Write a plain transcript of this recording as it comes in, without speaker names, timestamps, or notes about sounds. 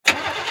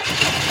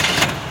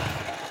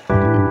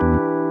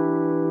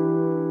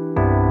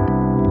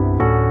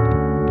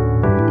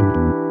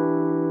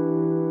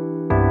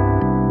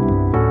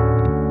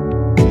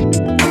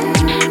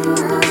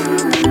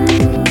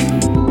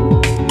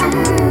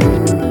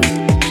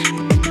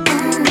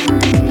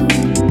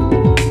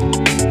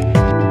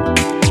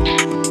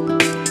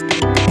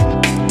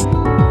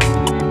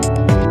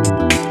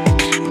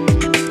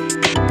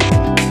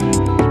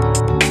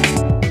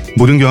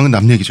모든 교양은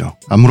남 얘기죠.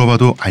 안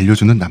물어봐도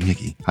알려주는 남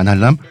얘기.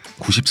 아날람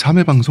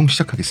 93회 방송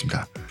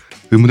시작하겠습니다.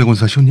 의문의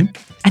권사 시호님.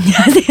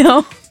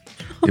 안녕하세요.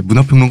 네,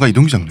 문화평론가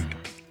이동규 장로님.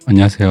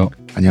 안녕하세요.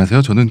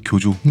 안녕하세요. 저는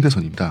교주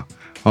홍대선입니다.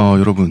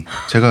 여러분,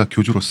 제가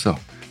교주로서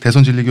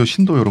대선진리교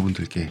신도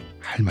여러분들께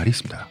할 말이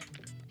있습니다.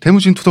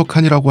 태무진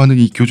투덕한이라고 하는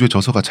이 교주의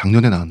저서가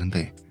작년에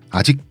나왔는데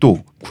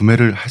아직도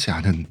구매를 하지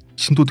않은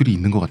신도들이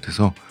있는 것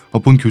같아서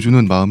본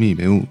교주는 마음이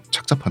매우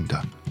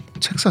착잡합니다.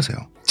 책 사세요.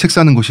 책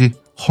사는 것이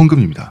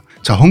헌금입니다.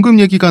 자, 헌금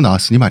얘기가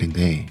나왔으니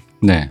말인데,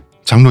 네.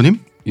 장로님?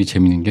 이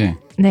재밌는 게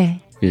네.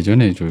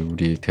 예전에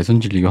우리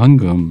대선진리교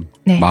헌금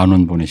네.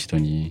 10,000원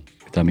보내시더니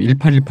그다음에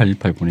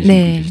 181818 보내신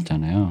네. 분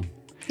계셨잖아요.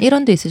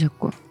 1원도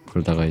있으셨고.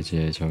 그러다가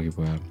이제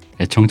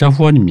애청자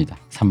후원입니다.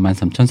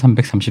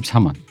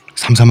 33,333원.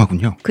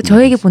 삼삼하군요. 그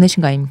저에게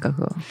보내신 거 아닙니까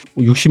그거?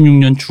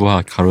 66년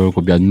주화 가로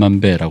열고 몇만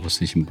배라고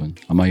쓰신 분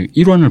아마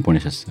 1원을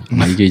보내셨어요.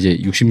 아마 이게 이제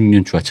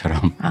 66년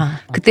주화처럼.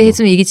 그때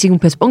했으면 이게 지금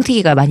벌써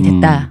뻥튀기가 많이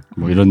됐다.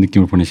 뭐 이런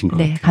느낌을 보내신 거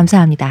같아요. 네,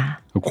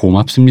 감사합니다.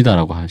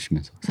 고맙습니다라고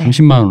하시면서 네.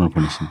 30만 원을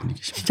보내신 분이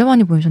계십니다. 진짜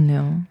많이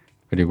보내셨네요.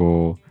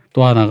 그리고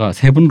또 하나가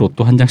세 분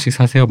로또 한 장씩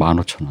사세요.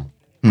 15,000원.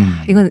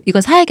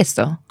 이건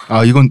사야겠어.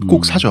 이건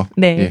꼭 사죠.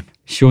 네. 예.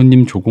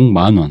 시호님 조공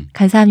 10,000원.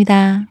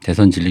 감사합니다.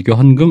 대선진리교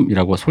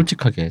헌금이라고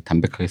솔직하게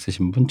담백하게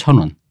쓰신 분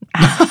 1,000원.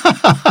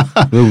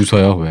 왜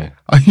웃어요? 왜?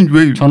 아니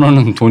왜?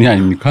 1,000원은 돈이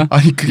아닙니까?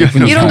 아니 그게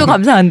아니라 1원도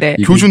감사한데.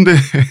 교주인데.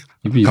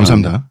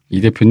 감사합니다.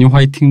 이 대표님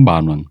화이팅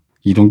 10,000원.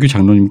 이동규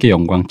장로님께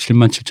영광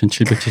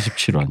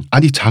 77,777원.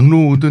 아니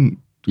장로든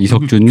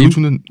이석준님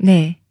교주는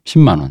네.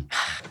 10만 원.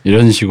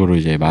 이런 식으로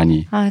이제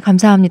많이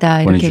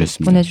감사합니다. 이렇게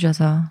보내주셨습니다.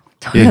 보내주셔서.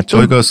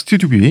 저희가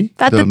스튜디오비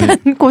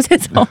따뜻한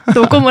곳에서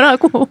녹음을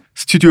하고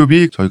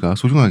스튜디오비 저희가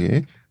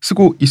소중하게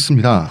쓰고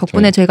있습니다.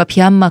 덕분에 저희가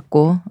비 안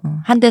맞고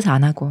한 데서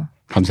안 하고.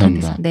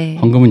 감사합니다. 네.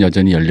 헌금은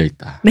여전히 열려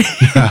있다. 네.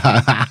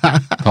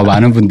 더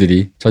많은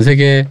분들이 전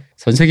세계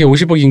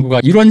 50억 인구가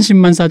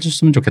 1원씩만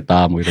싸줬으면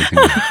좋겠다. 뭐 이런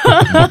생각.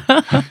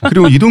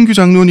 그리고 이동규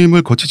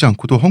장로님을 거치지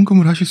않고도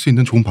헌금을 하실 수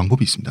있는 좋은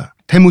방법이 있습니다.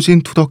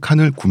 태무진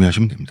투덕한을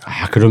구매하시면 됩니다.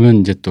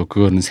 그러면 이제 또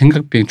그거는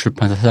생각비행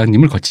출판사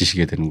사장님을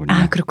거치시게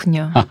되는군요.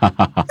 그렇군요.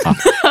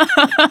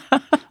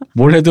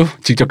 뭘 해도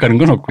직접 가는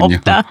건 없군요.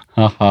 없다.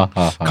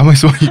 가만히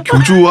있어봐. 이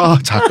교주와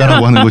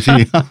작가라고 하는 것이.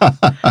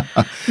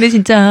 근데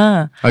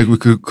진짜. 아이고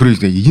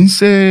그러니까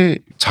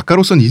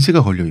작가로서는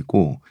인세가 걸려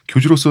있고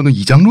교주로서는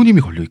이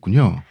장로님이 걸려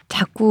있군요.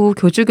 자꾸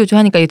교주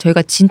하니까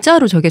저희가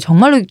진짜로 저게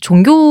정말로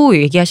종교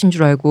얘기하신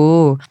줄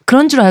알고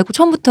그런 줄 알고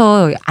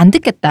처음부터 안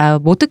듣겠다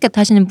못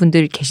듣겠다 하시는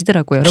분들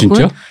계시더라고요. 여러분.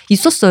 진짜?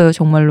 있었어요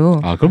정말로.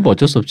 그럼 뭐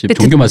어쩔 수 없지.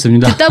 종교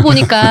맞습니다. 듣다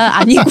보니까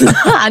아니구나.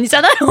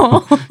 아니잖아요.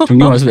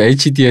 종교 맞습니다.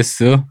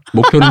 HDS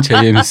목표는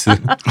JMS.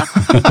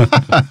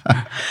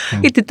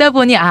 듣다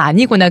보니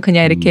아니구나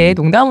그냥 이렇게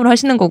농담으로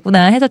하시는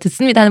거구나 해서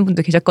듣습니다 하는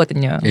분도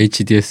계셨거든요.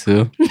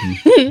 HDS.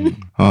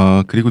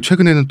 그리고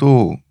최근에는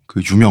또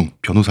그 유명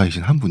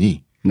변호사이신 한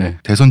분이 네.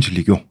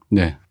 대선진리교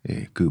네.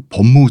 그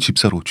법무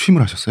집사로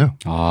취임을 하셨어요.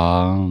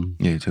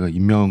 예, 제가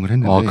임명을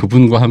했는데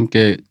그분과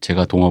함께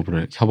제가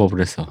협업을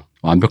해서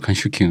완벽한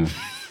슈킹을.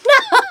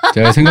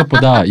 제가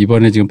생각보다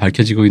이번에 지금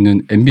밝혀지고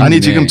있는 MB님의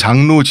아니 지금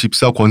장로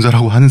집사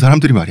권사라고 하는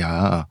사람들이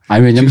말이야.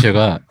 왜냐면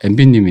제가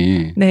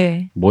MB님이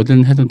네.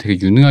 뭐든 해도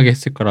되게 유능하게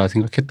했을 거라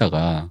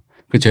생각했다가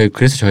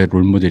그래서 저의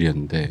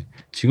롤모델이었는데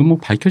지금 뭐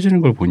밝혀지는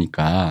걸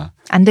보니까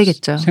안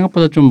되겠죠.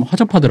 생각보다 좀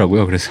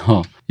허접하더라고요.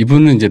 그래서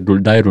이분은 이제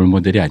나의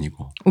롤모델이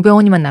아니고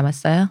우병우님만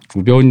남았어요.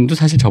 우병우님도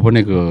사실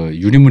저번에 그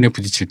유리문에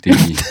부딪힐 때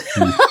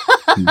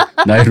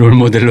나의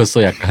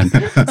롤모델로서 약간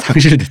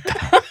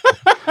상실됐다.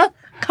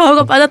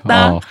 가오가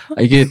빠졌다.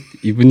 이게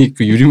이분이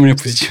그 유리문에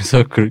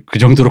부딪히면서 그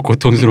정도로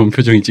고통스러운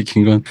표정이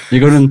찍힌 건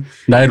이거는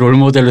나의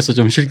롤모델로서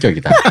좀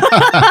실격이다.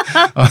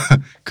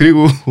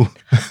 그리고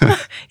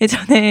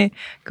예전에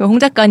그 홍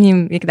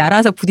작가님 이렇게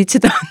날아서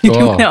부딪히던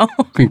유리문에.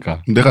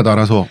 그러니까 내가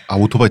날아서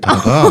오토바이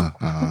타다가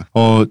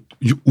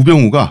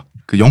우병우가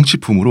그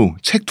영치품으로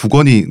책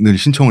 2권을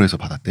신청을 해서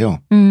받았대요.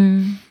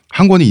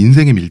 한 권이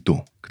인생의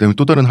밀도, 그다음에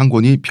또 다른 한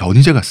권이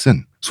변희재가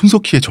쓴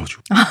손석희의 저주.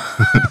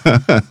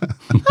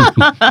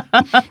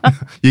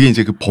 이게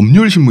이제 그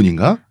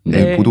법률신문인가?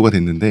 네. 보도가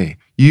됐는데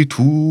이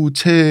두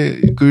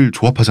책을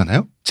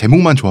조합하잖아요.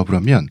 제목만 조합을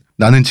하면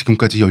나는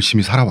지금까지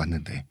열심히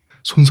살아왔는데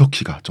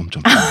손석희가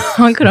점점.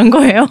 그런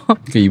거예요.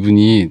 그러니까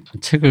이분이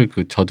책을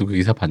저도 그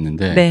기사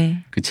봤는데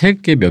네. 그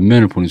책의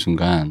면면을 보는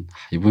순간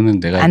이분은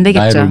내가 안 되겠죠.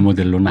 나의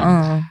롤모델로는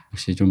아니다.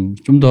 역시 좀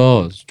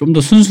더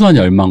순수한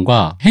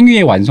열망과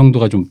행위의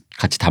완성도가 좀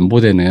같이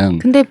담보되는.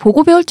 근데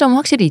보고 배울 점은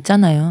확실히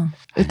있잖아요.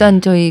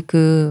 일단 저희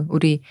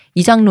우리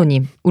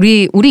이장로님,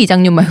 우리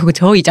이장님 말고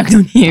저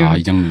이장로님.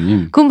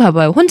 이장로님. 그럼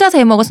봐봐요. 혼자서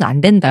해먹어서는 안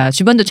된다.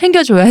 주변도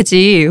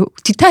챙겨줘야지.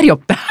 뒤탈이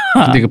없다.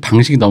 근데 그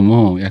방식이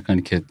너무 약간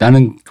이렇게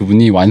나는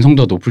그분이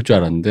완성도가 높을 줄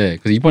알았는데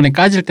그래서 이번에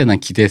까질 때 난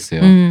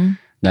기대했어요.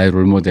 나의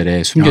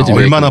롤모델에 숨겨진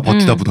얼마나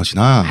버티다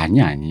무너지나.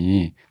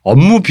 아니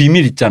업무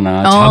비밀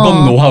있잖아.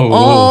 작업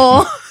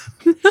노하우.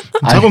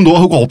 작업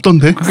노하우가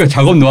없던데. 그러니까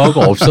작업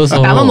노하우가 없어서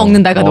나만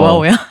먹는다가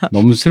노하우야.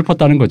 너무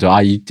슬펐다는 거죠.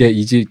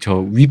 이제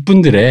저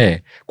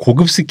윗분들의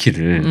고급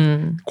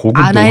스킬을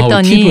고급 노하우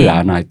했더니. 팁을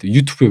안 했더니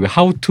유튜브에 왜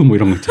하우투 뭐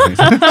이런 거 있잖아요.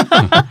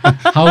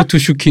 하우투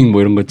슈킹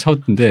뭐 이런 거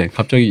찾았는데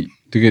갑자기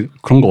되게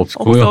그런 거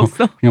없고요.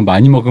 없어. 그냥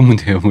많이 먹으면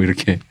돼요. 뭐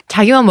이렇게.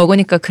 자기만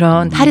먹으니까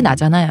그런 탈이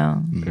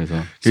나잖아요. 그래서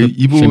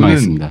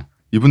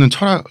이분은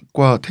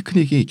철학과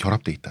테크닉이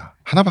결합돼 있다.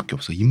 하나밖에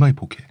없어. 입맛이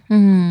포개.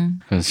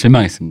 그래서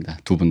실망했습니다.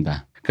 두 분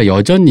다. 그러니까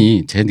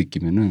여전히 제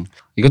느낌에는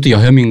이것도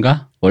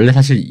여혐인가? 원래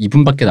사실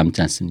이분밖에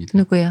남지 않습니다.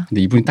 누구야? 근데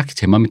이분이 딱히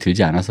제 마음에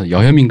들지 않아서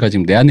여혐인가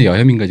지금 내 안에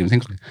여혐인가 지금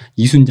생각해.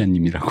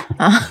 이순자님이라고.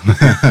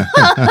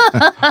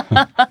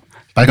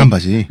 빨간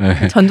바지.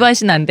 네. 전두환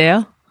씨는 안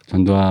돼요?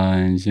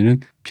 전두환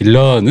씨는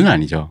빌런은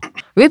아니죠.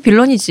 왜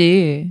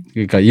빌런이지?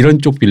 그러니까 이런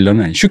쪽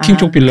빌런은 아니, 슈킹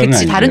쪽 빌런은 그치,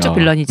 아니죠. 다른 쪽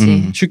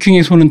빌런이지.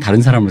 슈킹의 손은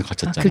다른 사람을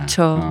거쳤잖아.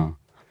 그렇죠.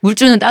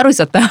 물주는 따로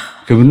있었다.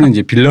 그분은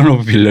이제 빌런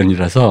오브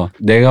빌런이라서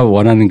내가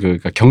원하는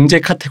그러니까 경제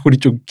카테고리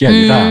쪽이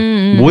아니라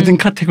모든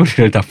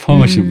카테고리를 다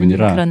포함하신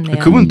분이라. 그렇네요.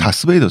 그분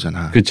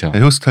다스베이더잖아. 그렇죠.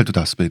 헤어스타일도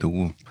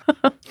다스베이더고.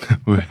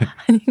 왜?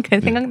 아니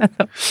그냥 생각나서.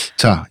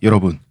 자,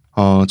 여러분.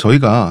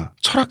 저희가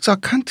철학자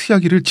칸트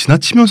이야기를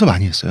지나치면서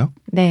많이 했어요.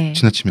 네.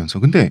 지나치면서.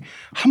 근데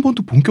한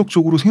번도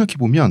본격적으로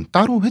생각해보면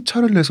따로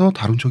회차를 내서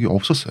다룬 적이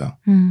없었어요.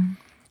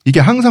 이게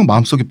항상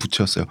마음속에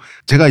붙였어요.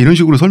 제가 이런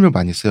식으로 설명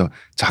많이 했어요.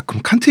 자,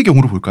 그럼 칸트의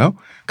경우로 볼까요?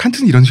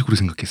 칸트는 이런 식으로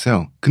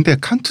생각했어요. 근데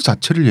칸트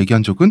자체를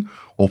얘기한 적은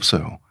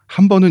없어요.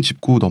 한 번은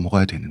짚고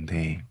넘어가야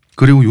되는데.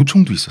 그리고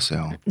요청도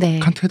있었어요. 네.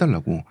 칸트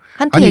해달라고.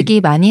 칸트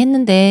얘기 많이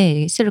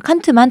했는데 실은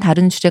칸트만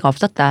다른 주제가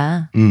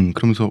없었다.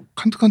 그러면서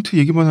칸트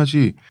얘기만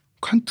하지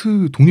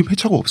칸트 독립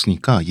회차가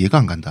없으니까 이해가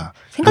안 간다.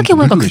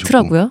 생각해보니까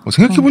그렇더라고요.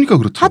 생각해보니까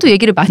그렇죠. 하도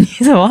얘기를 많이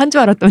해서 한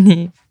줄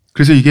알았더니.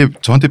 그래서 이게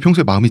저한테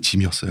평소에 마음의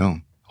짐이었어요.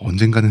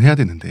 언젠가는 해야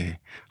되는데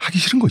하기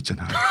싫은 거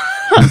있잖아.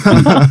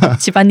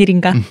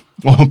 집안일인가?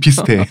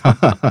 비슷해.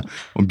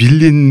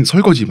 밀린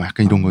설거지 막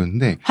약간 이런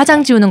거였는데.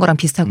 화장 지우는 거랑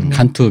비슷하군요.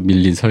 칸트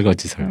밀린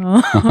설거지설.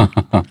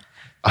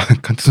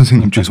 칸트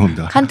선생님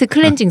죄송합니다. 칸트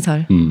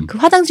클렌징설. 그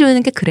화장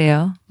지우는 게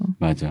그래요.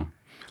 맞아.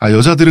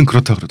 여자들은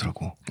그렇다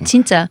그러더라고.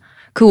 진짜.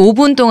 그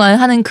 5분 동안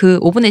하는 그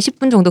 5분에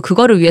 10분 정도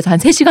그거를 위해서 한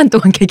 3시간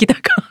동안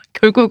개기다가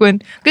결국은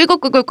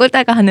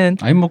끌다가 하는.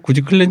 아니 뭐 굳이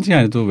클렌징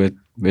안 해도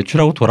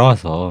외출하고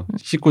돌아와서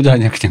씻고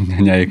자냐 그냥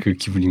자냐의 그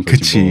기분인 거지.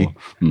 그치.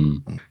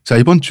 자,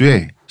 이번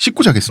주에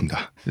씻고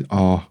자겠습니다.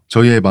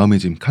 저희의 마음의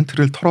짐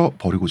칸트를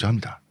털어버리고자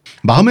합니다.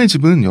 마음의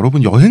짐은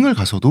여러분 여행을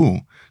가서도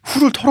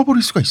후를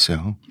털어버릴 수가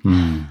있어요.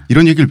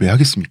 이런 얘기를 왜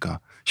하겠습니까?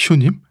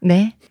 시호님?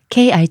 네.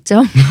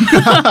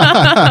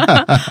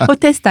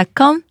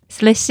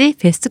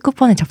 ki.hotels.com/베스트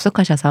쿠폰에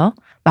접속하셔서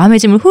마음의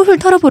짐을 훌훌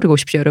털어버리고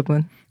오십시오,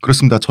 여러분.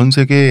 그렇습니다. 전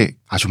세계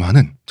아주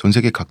많은 전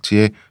세계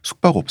각지의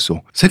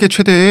숙박업소, 세계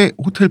최대의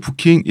호텔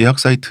부킹 예약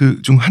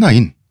사이트 중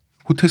하나인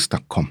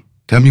hotels.com,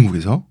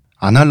 대한민국에서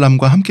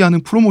아날람과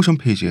함께하는 프로모션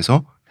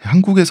페이지에서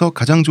한국에서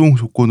가장 좋은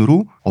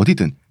조건으로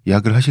어디든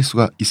예약을 하실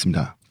수가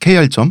있습니다.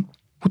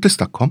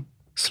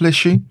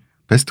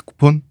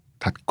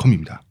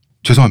 kr.hotels.com/bestcoupon.com입니다.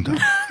 죄송합니다.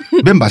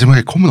 맨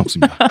마지막에 컴은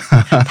없습니다.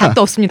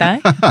 답도 없습니다.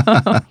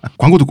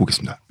 광고 듣고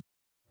오겠습니다.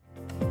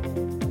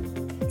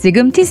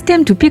 지금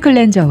티스템 두피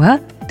클렌저와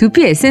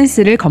두피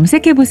에센스를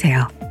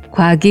검색해보세요.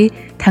 과학이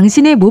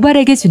당신의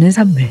모발에게 주는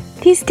선물,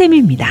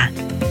 티스템입니다.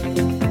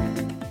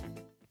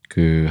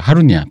 그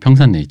하루니아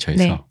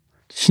평산네이처에서 네.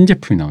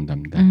 신제품이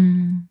나온답니다.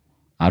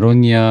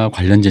 아로니아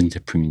관련된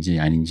제품인지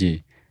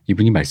아닌지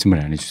이분이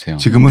말씀을 안 해주세요.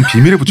 지금은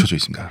비밀에 붙여져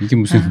있습니다. 이게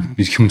무슨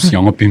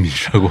영업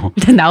비밀이라고.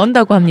 일단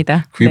나온다고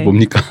합니다. 그게 네.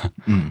 뭡니까?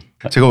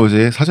 제가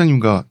어제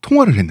사장님과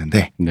통화를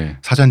했는데 네.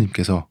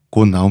 사장님께서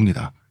곧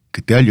나옵니다.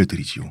 그때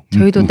알려드리지요.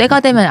 저희도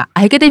때가 되면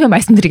알게 되면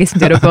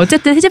말씀드리겠습니다, 여러분.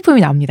 어쨌든 새 제품이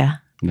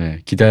나옵니다. 네,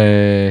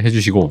 기대해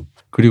주시고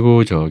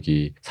그리고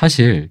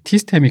사실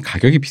티스템이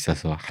가격이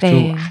비싸서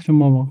아주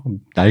뭐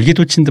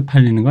날개도 친 듯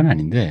팔리는 건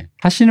아닌데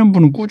사시는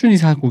분은 꾸준히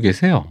사고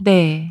계세요.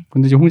 네.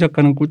 근데 이제 홍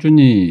작가는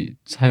꾸준히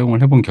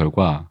사용을 해본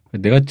결과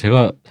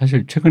제가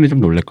사실 최근에 좀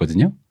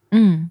놀랬거든요.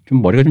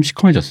 좀 머리가 좀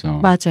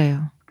시커매졌어요.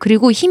 맞아요.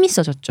 그리고 힘이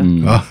써졌죠.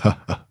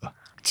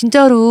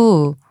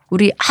 진짜로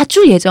우리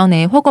아주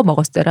예전에 허거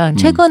먹었을 때랑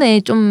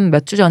최근에 좀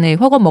몇 주 전에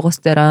허거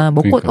먹었을 때랑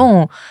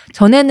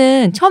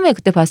전에는 처음에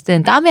그때 봤을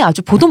때는 땀에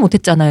아주 보도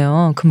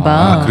못했잖아요.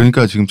 금방.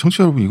 그러니까 지금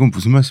청취자 여러분 이건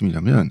무슨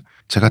말씀이냐면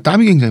제가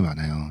땀이 굉장히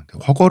많아요.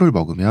 허거를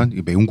먹으면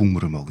매운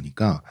국물을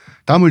먹으니까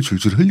땀을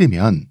줄줄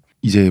흘리면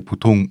이제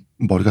보통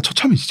머리가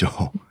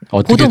처참해지죠.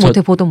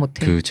 보도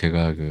못해.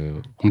 제가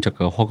홍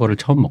작가가 허거를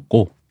처음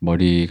먹고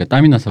머리가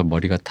땀이 나서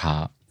머리가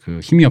다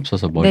힘이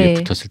없어서 머리에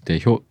붙었을 때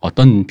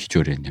어떤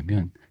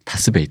비주얼이었냐면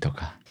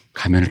다스베이더가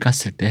가면을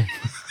깠을 때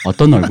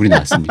어떤 얼굴이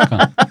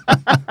나왔습니까?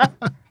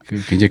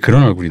 굉장히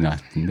그런 얼굴이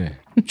나왔는데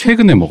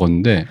최근에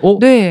먹었는데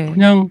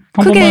그냥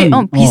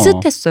평범한 크게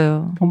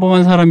비슷했어요.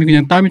 평범한 사람이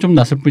그냥 땀이 좀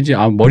났을 뿐이지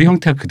머리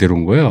형태가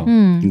그대로인 거예요.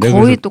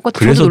 거의 똑같아요.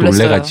 그래서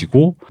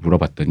놀래가지고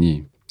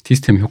물어봤더니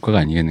티스템 효과가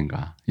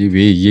아니겠는가.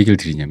 왜 이 얘기를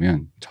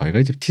드리냐면 저희가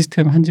이제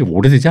티스템 한지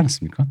오래되지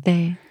않았습니까?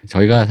 네.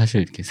 저희가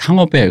사실 이렇게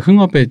상업에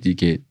흥업에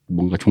이게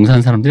뭔가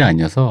종사하는 사람들이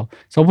아니어서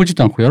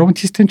써보지도 않고 여러분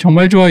티스템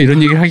정말 좋아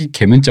이런 얘기를 하기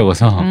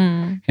개면적어서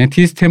그냥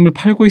티스템을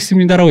팔고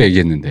있습니다라고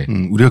얘기했는데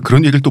우리가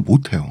그런 얘기를 또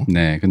못해요.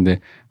 네, 근데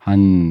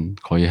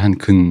거의 한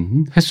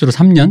근 횟수로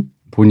 3년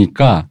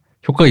보니까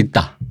효과가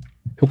있다.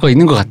 효과가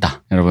있는 것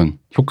같다. 여러분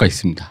효과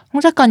있습니다.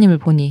 홍 작가님을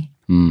보니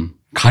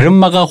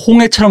가르마가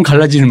홍해처럼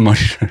갈라지는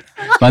머리를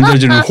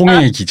만들어주는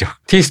홍해의 기적.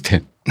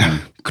 티스템.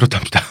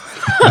 그렇답니다.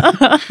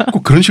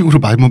 꼭 그런 식으로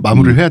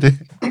마무리를 해야 돼.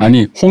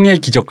 아니 홍해의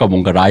기적과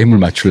뭔가 라임을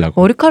맞추려고.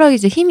 머리카락이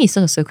이제 힘이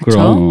있어졌어요.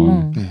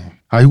 그렇죠? 네.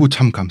 아이고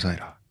참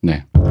감사해라.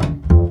 네.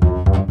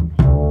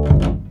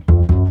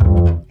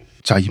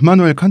 자,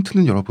 임마누엘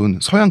칸트는 여러분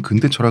서양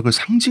근대 철학을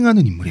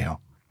상징하는 인물이에요.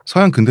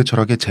 서양 근대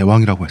철학의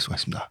제왕이라고 할 수가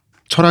있습니다.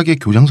 철학의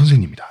교장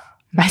선생님입니다.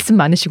 말씀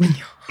많으시군요.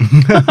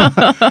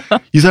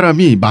 이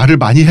사람이 말을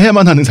많이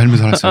해야만 하는 삶을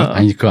살았어요.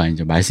 아니 그거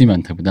아니죠. 말씀이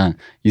많다보단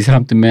이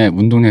사람 때문에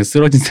운동에서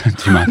쓰러진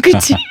사람들이 많다.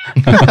 그치.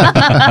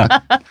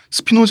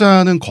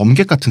 스피노자는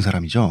검객 같은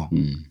사람이죠.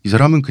 이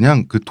사람은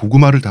그냥 그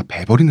도구말을 다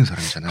베버리는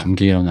사람이잖아요.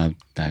 검객이라고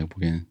나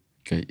보기에는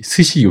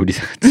스시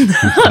요리사 같은.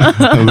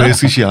 왜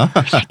스시야?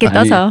 얇게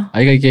떠서.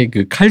 아니 이게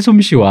그 칼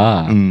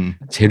솜씨와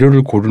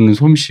재료를 고르는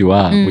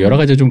솜씨와 뭐 여러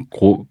가지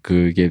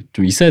그게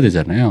좀 있어야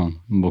되잖아요.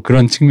 뭐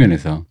그런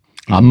측면에서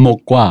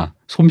안목과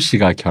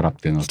솜씨가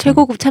결합된 어떤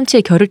최고급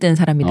참치에 결을 떼는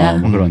사람이다.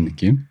 뭐 그런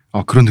느낌.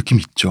 그런 느낌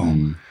있죠.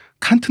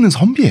 칸트는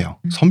선비예요.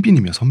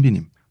 선비님이에요.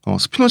 선비님.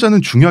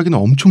 스피노자는 중요하기는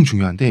엄청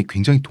중요한데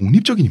굉장히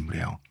독립적인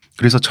인물이에요.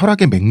 그래서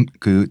철학의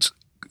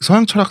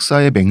서양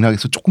철학사의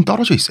맥락에서 조금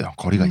떨어져 있어요.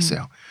 거리가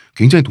있어요.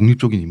 굉장히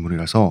독립적인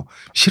인물이라서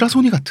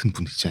시라소니 같은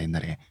분 있잖아요.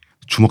 옛날에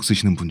주먹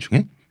쓰시는 분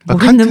중에.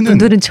 모르는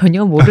분들은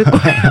전혀 모를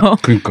거예요.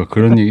 그러니까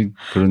그런 얘기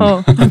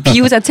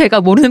비유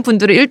자체가 모르는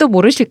분들은 1도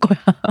모르실 거야.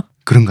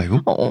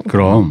 그런가요?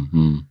 그럼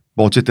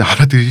뭐 어쨌든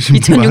알아들으시면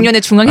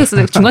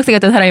 2006년에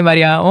중학생이었던 사람이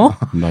말이야.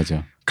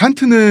 맞아.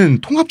 칸트는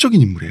통합적인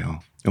인물이에요.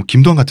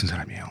 김도환 같은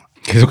사람이에요.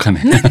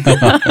 계속하네.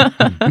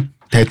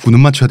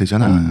 대구는 맞춰야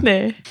되잖아.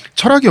 네.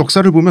 철학의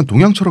역사를 보면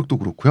동양 철학도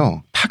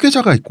그렇고요.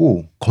 파괴자가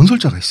있고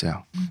건설자가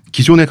있어요.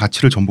 기존의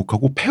가치를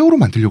전복하고 폐허로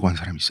만들려고 하는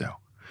사람이 있어요.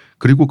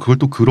 그리고 그걸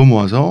또 끌어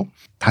모아서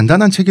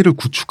단단한 체계를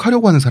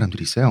구축하려고 하는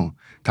사람들이 있어요.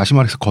 다시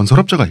말해서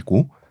건설업자가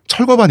있고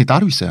철거반이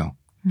따로 있어요.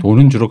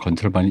 돈은 주로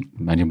건설반이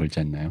많이 벌지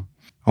않나요?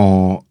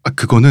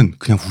 그거는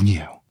그냥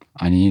운이에요.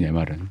 아니 내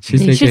말은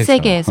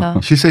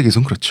실세계에서.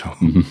 실세계에선 그렇죠.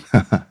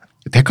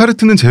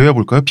 데카르트는 제외해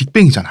볼까요?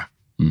 빅뱅이잖아.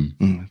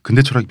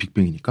 근대 철학이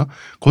빅뱅이니까.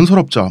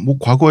 건설업자, 뭐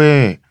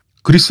과거에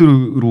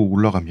그리스로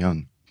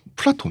올라가면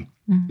플라톤,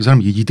 이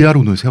사람이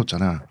이데아론을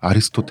세웠잖아.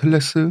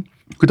 아리스토텔레스,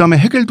 그 다음에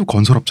헤겔도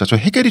건설업자죠.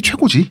 헤겔이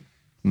최고지.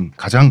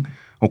 가장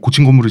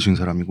고층 건물을 지은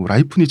사람이고,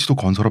 라이프니츠도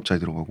건설업자에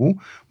들어가고,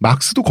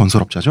 막스도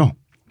건설업자죠.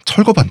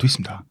 철거반도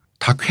있습니다.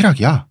 다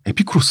쾌락이야.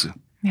 에피쿠로스.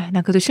 야,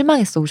 나 그래도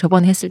실망했어.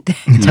 저번에 했을 때.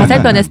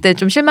 자살편 했을 때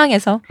좀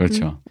실망해서.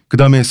 그렇죠. 그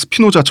다음에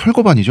스피노자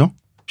철거반이죠.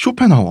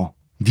 쇼펜하워,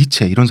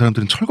 니체 이런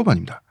사람들은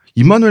철거반입니다.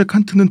 임마누엘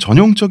칸트는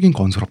전형적인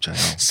건설업자예요.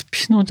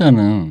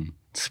 스피노자는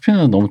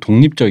너무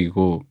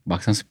독립적이고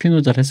막상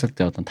스피노자를 했을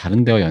때 어떤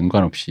다른 데와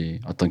연관없이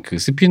어떤 그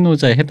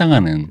스피노자에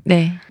해당하는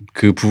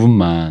그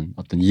부분만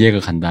어떤 이해가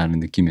간다는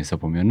느낌에서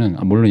보면은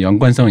물론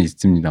연관성은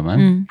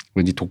있습니다만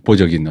왠지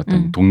독보적인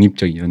어떤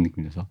독립적인 이런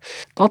느낌에서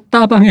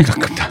떴다방에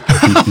가깝다.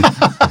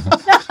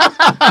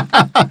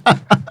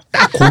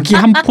 딱 거기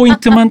한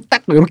포인트만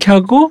딱 이렇게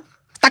하고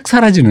딱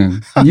사라지는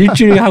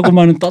일주일에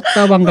하고만은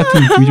떴다방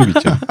같은 느낌이 좀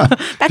있죠.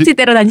 딱지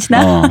때려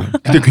다니시나?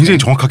 근데 굉장히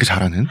정확하게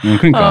잘하는.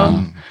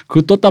 그러니까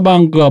그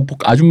떴다방 그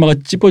아줌마가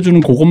찝어주는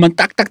그것만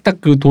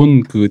딱딱딱 그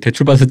돈 그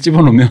대출 받아서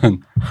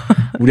찝어놓으면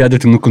우리 아들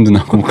등록금도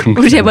나고 뭐 그런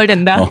거. 우리 재벌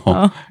된다.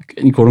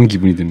 괜히 그런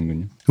기분이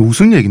드는군요.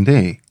 웃은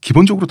얘기인데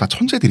기본적으로 다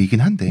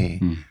천재들이긴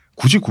한데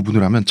굳이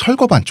구분을 하면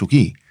철거반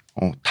쪽이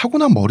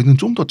타고난 머리는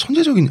좀 더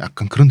천재적인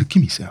약간 그런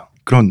느낌이 있어요.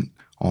 그런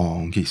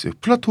게 있어요.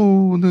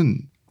 플라톤은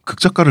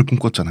극작가를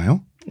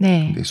꿈꿨잖아요.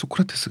 네. 근데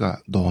소크라테스가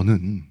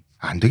너는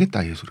안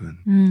되겠다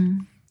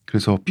예술은.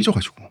 그래서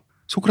삐져가지고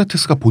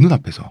소크라테스가 보는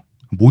앞에서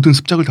모든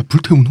습작을 다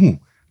불태운 후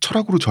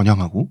철학으로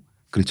전향하고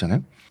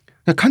그랬잖아요.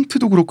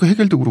 칸트도 그렇고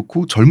헤겔도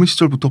그렇고 젊은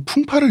시절부터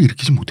풍파를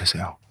일으키지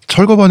못했어요.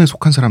 철거반에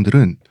속한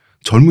사람들은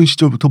젊은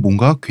시절부터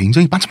뭔가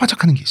굉장히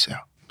반짝반짝하는 게 있어요.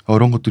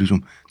 이런 것들이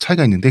좀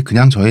차이가 있는데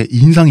그냥 저의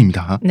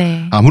인상입니다.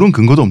 네. 아무런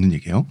근거도 없는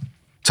얘기예요.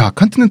 자,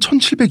 칸트는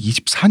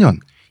 1724년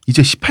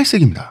이제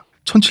 18세기입니다.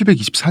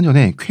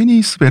 1724년에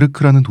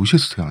퀘니스베르크라는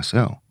도시에서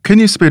태어났어요.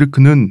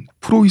 퀘니스베르크는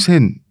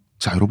프로이센,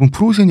 자 여러분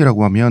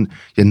프로이센이라고 하면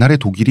옛날에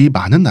독일이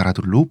많은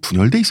나라들로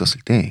분열돼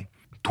있었을 때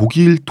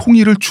독일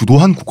통일을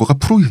주도한 국가가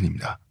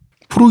프로이센입니다.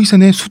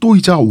 프로이센의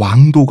수도이자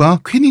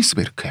왕도가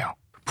퀘니스베르크예요.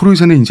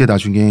 프로이센은 이제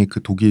나중에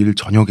그 독일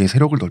전역의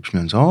세력을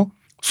넓히면서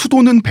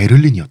수도는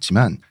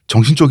베를린이었지만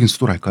정신적인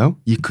수도랄까요?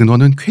 이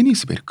근원은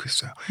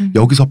퀘니스베르크였어요.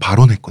 여기서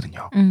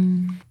발원했거든요.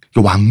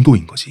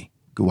 왕도인 거지.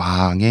 그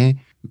왕의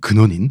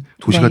근원인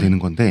도시가 되는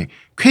건데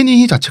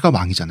퀘니 자체가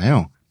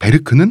왕이잖아요.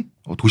 베르크는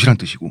도시란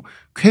뜻이고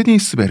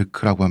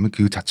퀘니스베르크라고 하면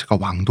그 자체가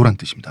왕도란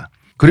뜻입니다.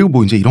 그리고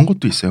뭐 이제 이런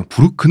것도 있어요.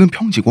 부르크는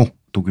평지고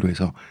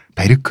독일어에서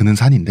베르크는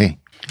산인데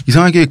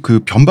이상하게 그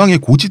변방의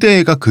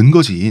고지대가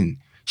근거지인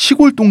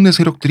시골 동네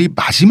세력들이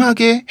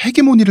마지막에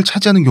헤게모니를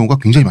차지하는 경우가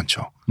굉장히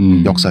많죠.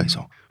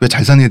 역사에서. 왜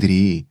잘 사는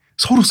애들이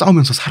서로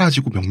싸우면서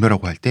사라지고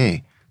명멸하고 할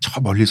때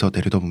저 멀리서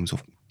내려다보면서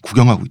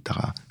구경하고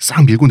있다가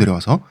싹 밀고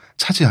내려와서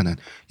차지하는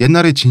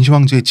옛날에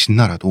진시황제의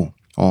진나라도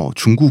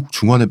중국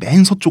중원의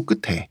맨 서쪽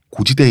끝에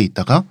고지대에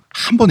있다가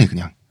한 번에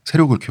그냥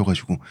세력을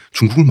키워가지고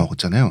중국을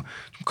먹었잖아요.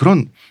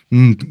 그런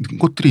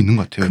것들이 있는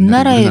것 같아요.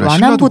 금나라의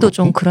완안부도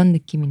좀 그런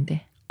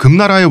느낌인데.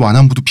 금나라의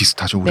완안부도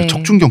비슷하죠. 우리 네.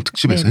 척준경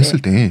특집에서 네, 했을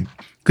때.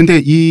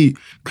 근데 이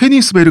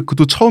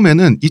퀘니스베르크도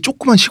처음에는 이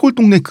조그만 시골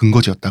동네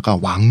근거지였다가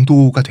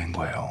왕도가 된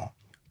거예요.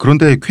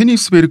 그런데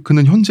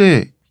퀘니스베르크는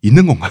현재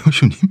있는 건가요,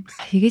 시우님?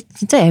 이게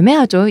진짜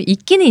애매하죠.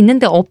 있기는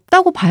있는데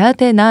없다고 봐야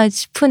되나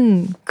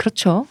싶은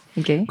그렇죠.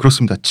 이게.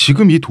 그렇습니다.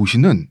 지금 이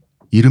도시는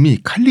이름이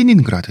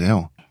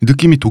칼리닌그라드예요.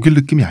 느낌이 독일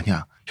느낌이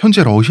아니야.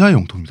 현재 러시아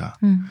영토입니다.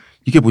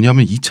 이게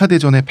뭐냐면 2차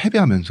대전에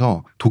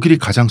패배하면서 독일이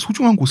가장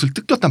소중한 곳을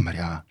뜯겼단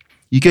말이야.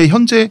 이게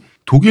현재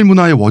독일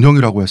문화의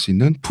원형이라고 할 수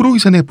있는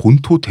프로이센의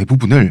본토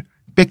대부분을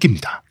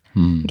뺏깁니다.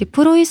 이게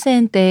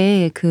프로이센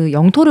때 그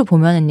영토를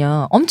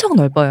보면은요 엄청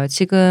넓어요.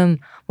 지금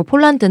뭐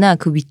폴란드나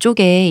그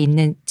위쪽에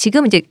있는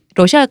지금 이제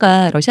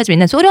러시아죠.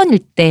 옛날 소련일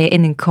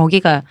때에는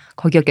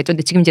거기였겠죠.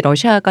 근데 지금 이제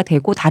러시아가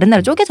되고 다른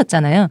나라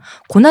쪼개졌잖아요.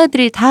 그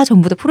나라들이 다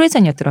전부 다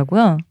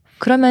프로이센이었더라고요.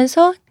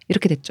 그러면서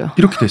이렇게 됐죠.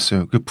 이렇게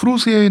됐어요. 그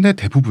프로이센의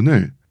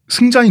대부분을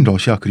승자인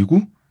러시아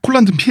그리고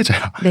폴란드는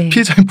피해자야. 네.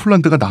 피해자인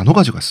폴란드가 나눠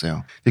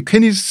가져갔어요.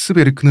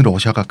 퀘니스베르크는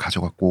러시아가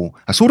가져갔고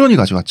소련이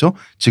가져갔죠.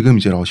 지금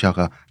이제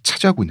러시아가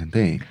차지하고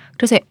있는데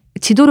그래서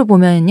지도를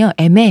보면요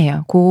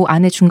애매해요. 그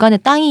안에 중간에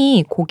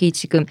땅이 거기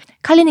지금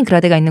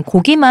칼리닌그라드가 있는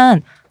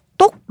거기만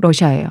똑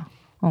러시아예요.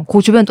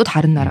 그 주변 또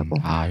다른 나라고.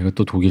 아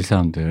이것도 독일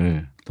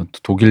사람들 또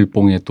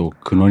독일뽕의 또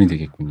근원이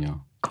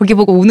되겠군요. 거기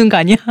보고 우는 거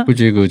아니야?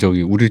 그지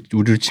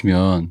우리를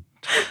치면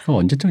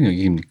언제적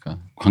얘기입니까?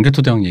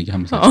 광개토대왕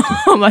얘기하면서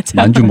맞아.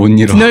 만주 못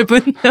잃어.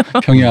 넓은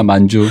평야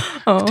만주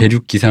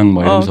대륙 기상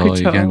뭐 이러면서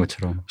얘기하는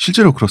것처럼.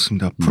 실제로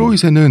그렇습니다.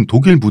 프로이센은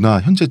독일 문화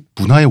현재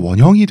문화의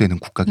원형이 되는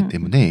국가이기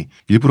때문에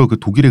일부러 그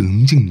독일의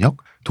응징력,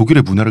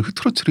 독일의 문화를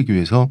흐트러뜨리기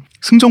위해서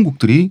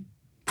승전국들이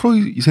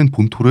프로이센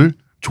본토를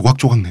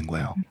조각조각 낸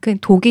거예요. 그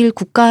독일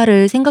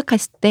국가를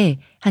생각했을 때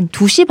한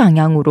 2시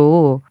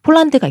방향으로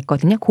폴란드가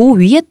있거든요. 그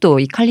위에 또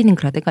이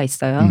칼리닌그라드가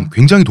있어요.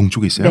 굉장히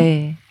동쪽에 있어요.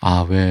 네.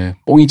 아, 왜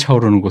뽕이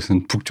차오르는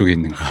곳은 북쪽에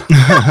있는가?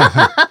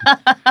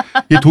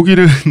 이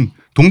독일은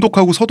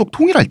동독하고 서독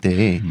통일할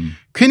때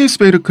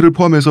퀘니스베르크를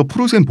포함해서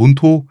프로이센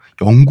본토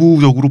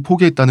영구적으로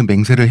포기했다는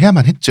맹세를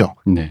해야만 했죠.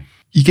 네.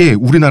 이게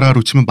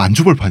우리나라로 치면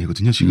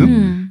만주벌판이거든요,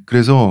 지금.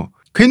 그래서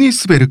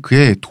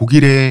퀘니스베르크의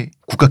독일의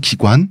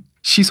국가기관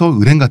시설,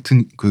 은행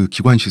같은 그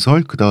기관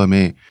시설, 그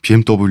다음에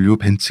BMW,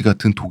 벤츠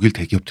같은 독일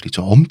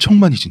대기업들이죠. 엄청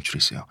많이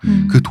진출했어요.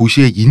 그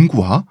도시의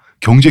인구와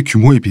경제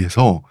규모에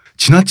비해서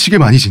지나치게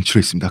많이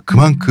진출했습니다.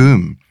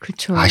 그만큼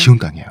그렇죠. 아쉬운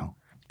땅이에요.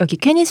 여기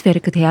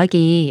퀘니스베르크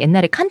대학이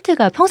옛날에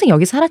칸트가 평생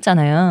여기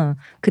살았잖아요.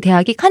 그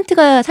대학이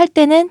칸트가 살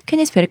때는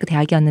퀘니스베르크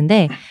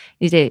대학이었는데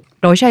이제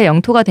러시아의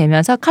영토가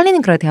되면서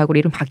칼리닌그라드 대학으로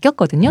이름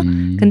바뀌었거든요.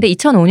 근데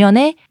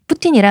 2005년에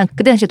푸틴이랑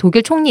그때 당시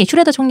독일 총리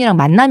슈레더 총리랑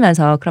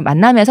만나면서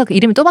그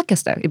이름이 또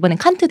바뀌었어요. 이번엔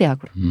칸트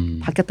대학으로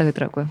바뀌었다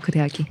그러더라고요. 그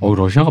대학이.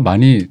 러시아가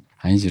많이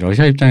아니지.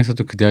 러시아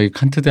입장에서도 그 대학이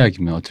칸트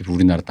대학이면 어차피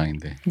우리나라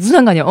땅인데. 무슨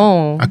상관이야.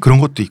 그런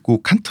것도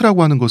있고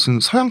칸트라고 하는 것은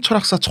서양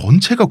철학사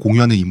전체가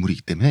공유하는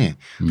인물이기 때문에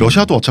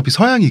러시아도 어차피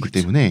서양이기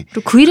때문에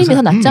그리고 그 이름이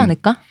더 낫지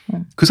않을까?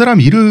 그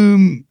사람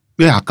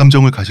이름에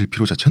악감정을 가질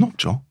필요 자체는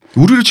없죠.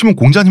 우리를 치면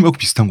공자님하고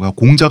비슷한 거야.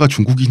 공자가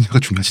중국인이가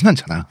중요하진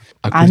않잖아.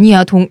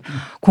 아니야.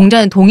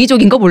 공자는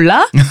동이족인 거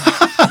몰라?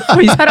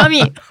 이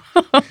사람이.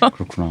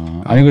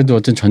 그렇구나. 아니 그래도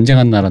어쨌든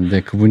전쟁한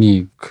나라인데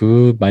그분이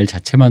그 말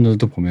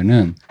자체만으로도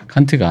보면은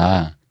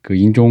칸트가 그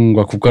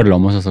인종과 국가를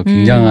넘어서서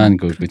굉장한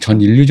그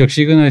전 인류적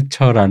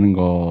시그니처라는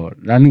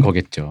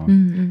거겠죠.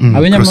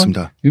 왜냐면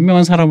그렇습니다.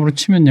 유명한 사람으로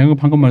치면요,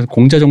 방금 말한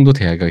공자 정도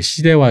돼야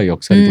시대와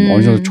역사를 좀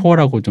어느 정도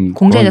초월하고 좀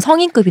공자는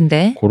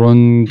성인급인데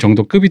그런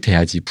정도 급이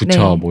돼야지.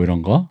 부처 뭐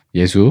이런 거,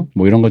 예수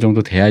뭐 이런 거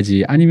정도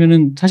돼야지.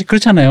 아니면은 사실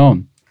그렇잖아요.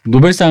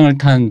 노벨상을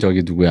탄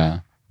저기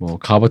누구야? 뭐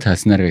가버트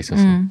아스나리가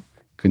있었어.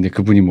 근데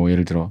그분이 뭐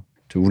예를 들어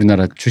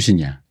우리나라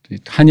출신이야.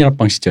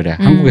 한일합방 시절에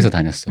한국에서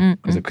다녔어.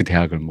 그래서 그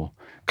대학을 뭐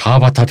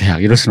가바타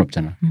대학 이럴 순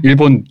없잖아.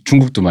 일본,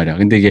 중국도 말이야.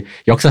 근데 이게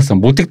역사상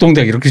모택동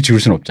대학 이렇게 지을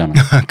순 없잖아.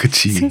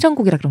 그치.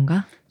 승전국이라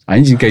그런가?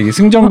 아니지. 그러니까 이게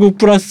승전국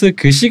플러스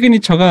그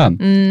시그니처가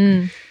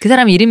그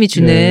사람 이름이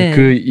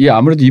주는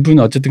아무래도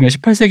이분은 어쨌든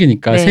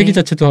 18세기니까 세기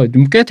자체도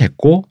좀 꽤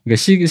됐고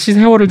그러니까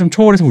세월을 좀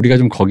초월해서 우리가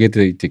좀 거기에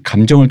이제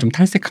감정을 좀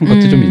탈색한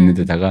것도 좀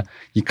있는데다가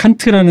이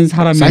칸트라는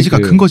사람이 사이즈가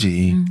큰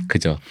거지.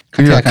 그죠.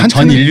 칸트가 약간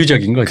전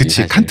인류적인 거지. 그치.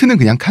 사실. 칸트는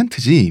그냥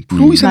칸트지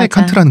프로이센의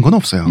칸트라는 건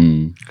없어요.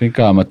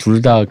 그러니까 아마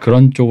둘 다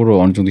그런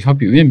쪽으로 어느 정도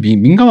협의. 왜냐면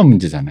민감한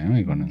문제잖아요.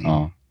 이거는.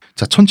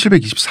 자,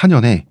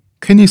 1724년에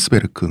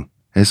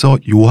퀘니스베르크에서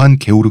요한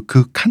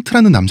게오르크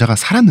칸트라는 남자가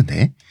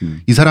살았는데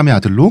이 사람의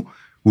아들로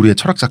우리의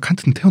철학자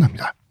칸트는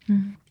태어납니다.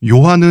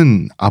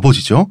 요한은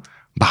아버지죠.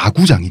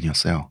 마구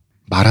장인이었어요.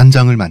 말 한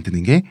장을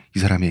만드는 게 이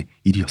사람의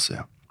일이었어요.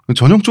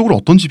 전형적으로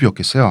어떤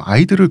집이었겠어요.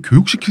 아이들을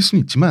교육시킬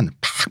수는 있지만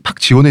팍팍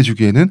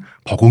지원해주기에는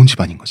버거운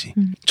집안인 거지.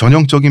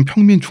 전형적인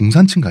평민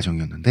중산층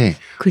가정이었는데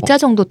글자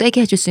정도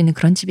떼게 해줄 수 있는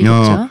그런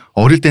집이겠죠.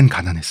 어릴 땐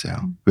가난했어요.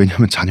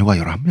 왜냐하면 자녀가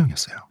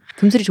 11명이었어요.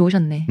 금슬이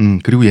좋으셨네.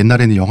 그리고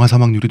옛날에는 영아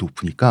사망률이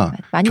높으니까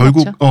많이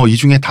결국 봤죠. 이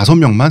중에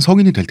 5명만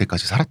성인이 될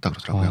때까지 살았다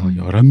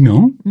그러더라고요.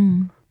 11명?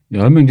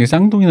 11명 중에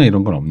쌍둥이나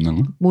이런 건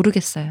없는?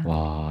 모르겠어요.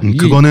 와,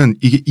 그거는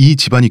이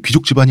집안이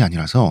귀족 집안이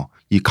아니라서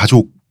이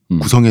가족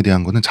구성에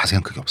대한 거는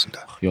자세한 그게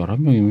없습니다.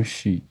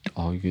 11명이면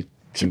이게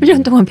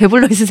 11년 동안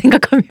배불러 있을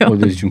생각하면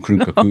네, 지금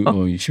그러니까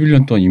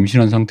 11년 동안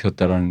임신한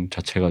상태였다라는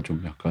자체가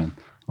좀 약간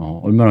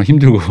얼마나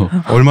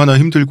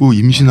힘들고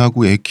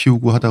임신하고 애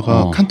키우고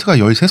하다가 칸트가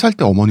 13살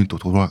때 어머니 또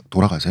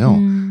돌아가세요.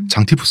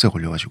 장티푸스에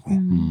걸려가지고.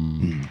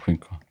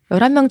 그러니까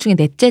 11명 중에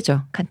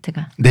넷째죠,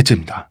 칸트가.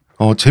 넷째입니다.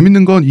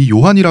 재밌는 건 이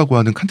요한이라고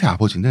하는 칸트의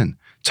아버지는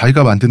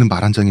자기가 만드는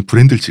말 한 장에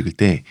브랜드를 찍을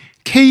때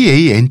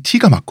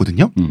KANT가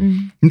맞거든요.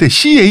 근데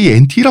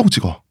CANT라고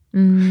찍어.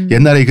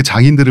 옛날에 그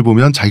장인들을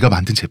보면 자기가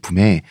만든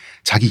제품에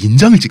자기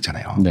인장을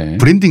찍잖아요. 네.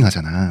 브랜딩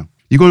하잖아.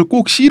 이걸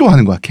꼭 C로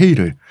하는 거야,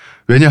 K를.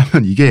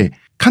 왜냐하면 이게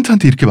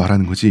칸트한테 이렇게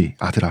말하는 거지.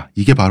 아들아,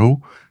 이게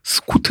바로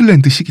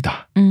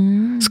스코틀랜드식이다.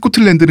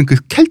 스코틀랜드는 그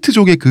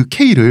켈트족의 그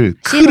K를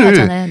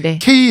크를 네.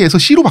 K에서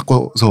C로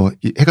바꿔서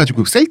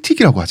해가지고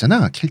셀틱이라고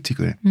하잖아.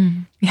 켈틱을.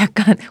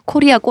 약간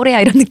코리아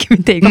꼬레아 이런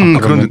느낌인데 이거.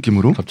 그런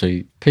느낌으로.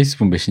 갑자기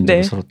페이스북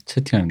메신저로 네. 서로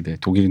채팅하는데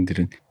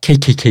독일인들은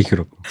KKK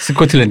그러고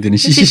스코틀랜드는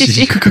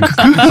CCC.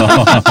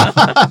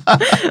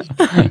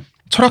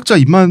 철학자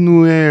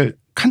임마누엘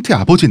칸트의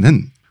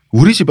아버지는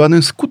우리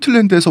집안은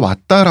스코틀랜드에서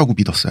왔다라고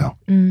믿었어요.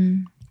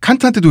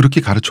 칸트한테도 그렇게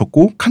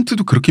가르쳤고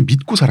칸트도 그렇게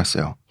믿고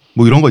살았어요.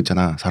 뭐 이런 거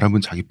있잖아.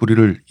 사람은 자기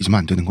뿌리를 잊으면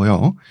안 되는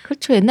거예요.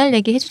 그렇죠. 옛날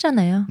얘기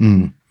해주잖아요.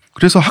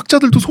 그래서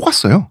학자들도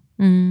속았어요.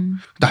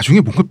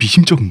 나중에 뭔가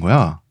미심쩍은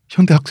거야.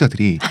 현대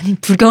학자들이. 아니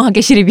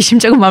불경하게 실이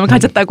미심쩍은 마음을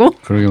가졌다고?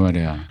 그러게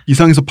말이야.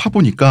 이상해서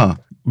파보니까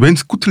웬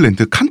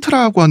스코틀랜드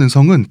칸트라고 하는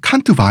성은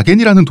칸트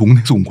와겐이라는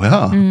동네에서 온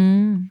거야.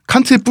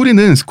 칸트의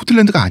뿌리는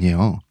스코틀랜드가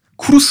아니에요.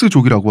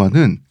 쿠르스족이라고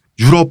하는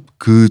유럽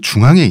그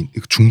중앙에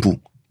중부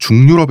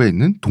중유럽에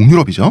있는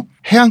동유럽이죠.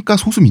 해안가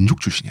소수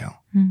민족 출신이에요.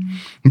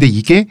 근데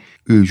이게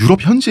그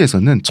유럽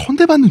현지에서는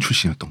천대받는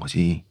출신이었던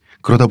거지.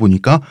 그러다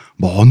보니까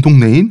먼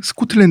동네인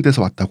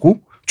스코틀랜드에서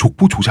왔다고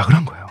족보 조작을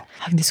한 거예요.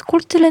 근데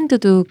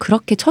스코틀랜드도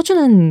그렇게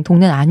쳐주는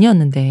동네는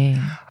아니었는데.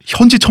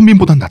 현지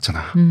천민보단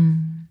낫잖아.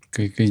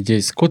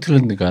 이제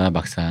스코틀랜드가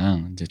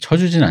막상 이제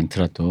쳐주진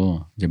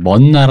않더라도 이제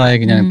먼 나라에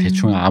그냥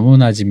대충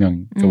아무나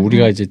지명. 그러니까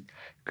우리가 이제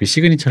그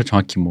시그니처를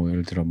정확히 뭐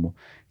예를 들어 뭐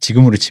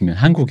지금으로 치면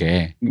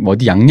한국에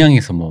어디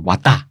양양에서 뭐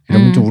왔다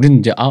이러면 좀 우리는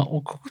이제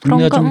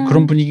우리가 좀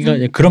그런 분위기가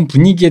그런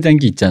분위기에 대한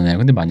게 있잖아요.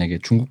 근데 만약에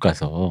중국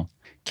가서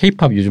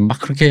K-팝 요즘 막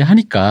그렇게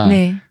하니까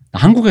네.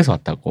 한국에서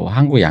왔다고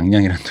한국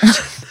양양이라는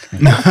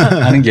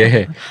하는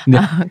게 근데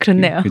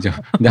그렇네요. 그죠.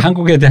 근데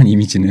한국에 대한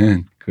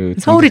이미지는 그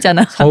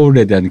서울이잖아.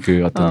 서울에 대한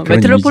그 어떤 그런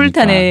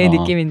메트로폴리탄의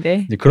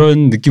느낌인데 이제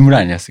그런 느낌으로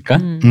아니었을까?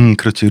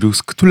 그렇지. 그리고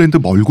스코틀랜드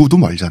멀고도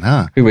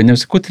멀잖아. 왜냐면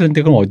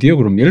스코틀랜드 그럼 어디요?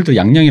 그럼 예를 들어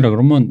양양이라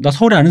그러면 나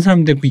서울에 아는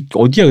사람인데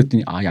어디야?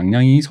 그랬더니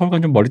양양이 서울과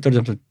좀 멀리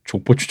떨어져서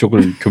족보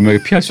추적을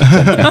교묘하게 피할 수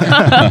있잖아요.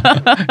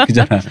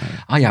 그잖아.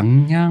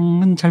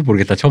 양양은 잘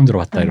모르겠다. 처음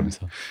들어봤다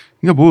이러면서.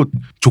 그러니까 뭐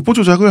족보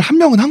조작을 한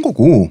명은 한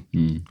거고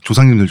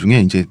조상님들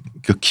중에 이제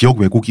그 기억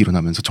왜곡이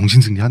일어나면서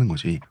정신승리하는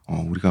거지.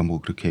 우리가 뭐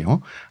그렇게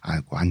해요.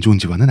 안 좋은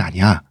집안은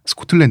아니야.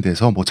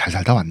 스코틀랜드에서 뭐 잘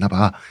살다 왔나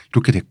봐.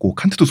 이렇게 됐고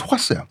칸트도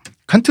속았어요.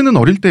 칸트는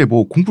어릴 때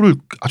뭐 공부를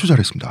아주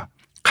잘했습니다.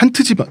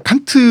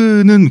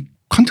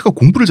 칸트가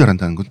공부를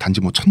잘한다는 건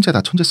단지 뭐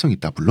천재다, 천재성이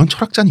있다. 물론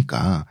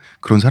철학자니까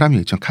그런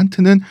사람이겠지만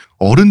칸트는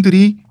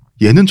어른들이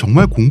얘는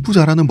정말 공부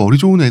잘하는 머리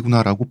좋은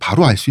애구나라고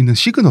바로 알 수 있는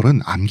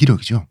시그널은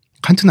암기력이죠.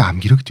 칸트는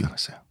암기력이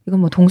뛰어났어요. 이건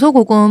뭐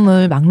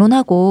동서고금을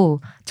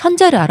막론하고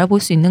천재를 알아볼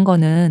수 있는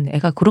거는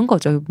애가 그런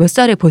거죠. 몇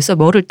살에 벌써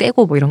뭐를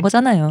떼고 뭐 이런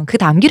거잖아요. 그게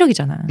다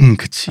암기력이잖아.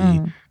 그치.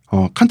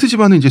 칸트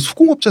집안은 이제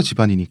수공업자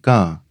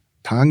집안이니까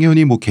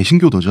당연히 뭐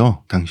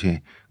개신교도죠.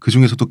 당시에. 그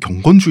중에서도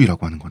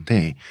경건주의라고 하는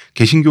건데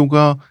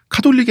개신교가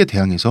카톨릭에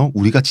대항해서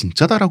우리가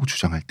진짜다라고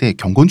주장할 때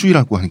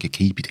경건주의라고 하는 게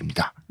개입이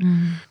됩니다.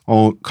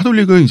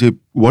 카톨릭은 이제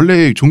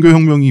원래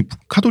종교혁명이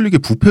카톨릭의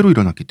부패로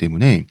일어났기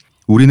때문에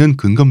우리는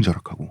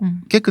근검절약하고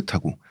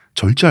깨끗하고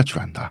절제할 줄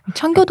안다.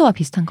 청교도와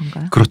비슷한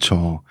건가요?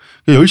 그렇죠.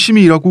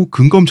 열심히 일하고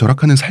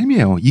근검절약하는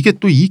삶이에요. 이게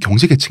또 이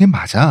경제계층에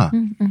맞아.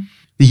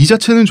 이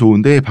자체는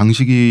좋은데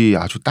방식이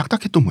아주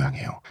딱딱했던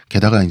모양이에요.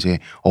 게다가 이제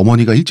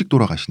어머니가 일찍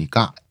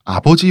돌아가시니까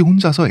아버지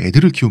혼자서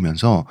애들을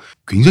키우면서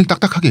굉장히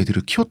딱딱하게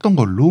애들을 키웠던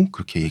걸로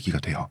그렇게 얘기가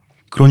돼요.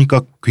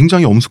 그러니까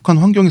굉장히 엄숙한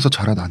환경에서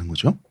자라나는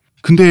거죠.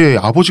 근데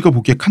아버지가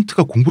보기에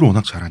칸트가 공부를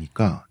워낙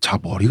잘하니까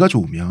머리가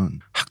좋으면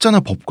학자나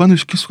법관을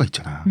시킬 수가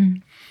있잖아.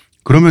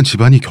 그러면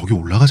집안이 격이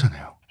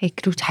올라가잖아요.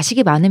 그리고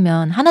자식이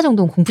많으면 하나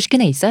정도는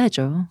공부시키는 애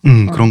있어야죠.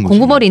 그런 거죠.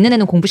 공부머리 있는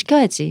애는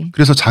공부시켜야지.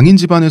 그래서 장인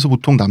집안에서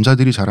보통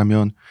남자들이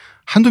자라면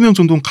한두 명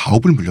정도는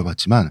가업을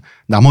물려받지만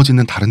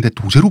나머지는 다른 데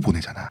도제로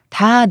보내잖아.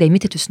 다 내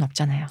밑에 둘 순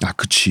없잖아요. 아,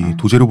 그치.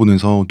 도제로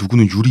보내서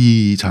누구는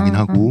유리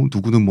장인하고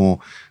누구는 뭐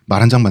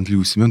말 한 장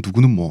만들고 있으면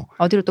누구는 뭐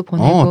어디로 또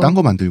보내고 딴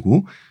거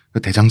만들고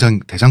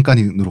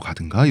대장간으로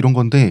가든가 이런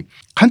건데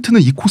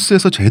칸트는 이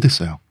코스에서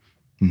제외됐어요.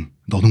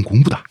 너는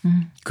공부다.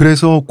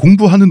 그래서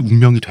공부하는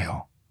운명이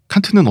돼요.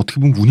 칸트는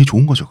어떻게 보면 운이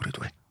좋은 거죠,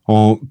 그래도.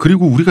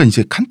 그리고 우리가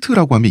이제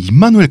칸트라고 하면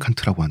임마누엘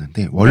칸트라고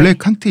하는데 원래 네.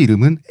 칸트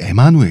이름은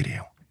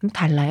에마누엘이에요. 그럼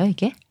달라요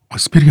이게?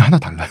 스페링이 하나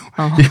달라요.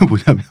 이게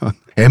뭐냐면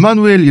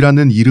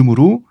에마누엘이라는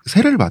이름으로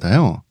세례를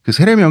받아요. 그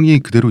세례명이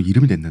그대로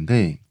이름이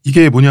됐는데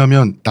이게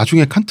뭐냐면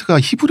나중에 칸트가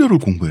히브리어를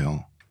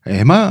공부해요.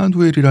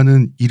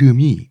 에마누엘이라는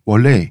이름이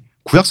원래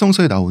구약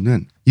성서에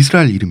나오는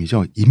이스라엘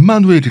이름이죠.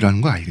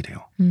 임마누엘이라는 걸 알게 돼요.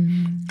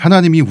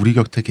 하나님이 우리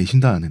곁에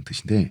계신다는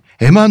뜻인데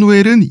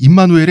에마누엘은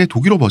임마누엘의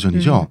독일어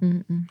버전이죠.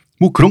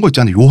 뭐 그런 거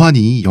있잖아요.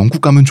 요한이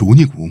영국 가면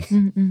존이고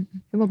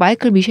뭐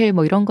마이클 미셸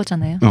뭐 이런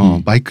거잖아요.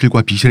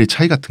 마이클과 미셸의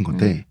차이 같은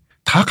건데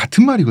다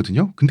같은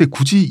말이거든요. 근데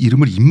굳이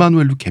이름을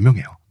임마누엘로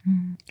개명해요.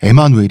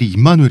 에마누엘이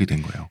임마누엘이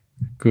된 거예요.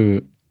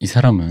 이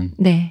사람은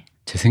네.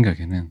 제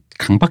생각에는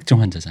강박증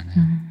환자잖아요.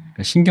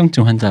 그러니까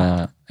신경증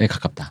환자에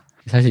가깝다.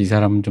 사실 이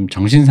사람은 좀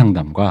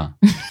정신상담과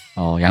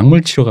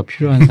약물 치료가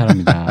필요한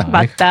사람이다.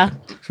 맞다.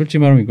 솔직히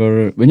말하면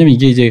이걸 왜냐면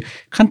이게 이제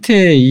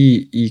칸트의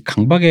이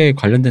강박에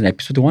관련된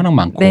에피소드가 워낙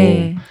많고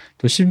네.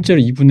 또 실제로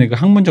이분의 그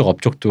학문적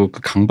업적도 그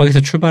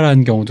강박에서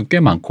출발한 경우도 꽤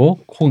많고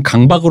혹은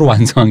강박으로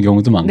완성한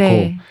경우도 많고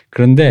네.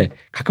 그런데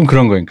가끔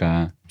그런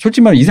거니까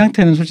솔직히 말하면 이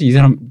상태는 솔직히 이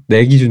사람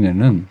내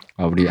기준에는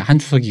우리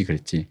한추석이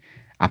그랬지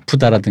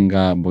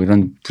아프다라든가 뭐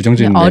이런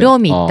부정적인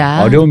어려움이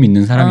있다. 어려움이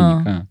있는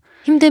사람이니까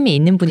힘듦이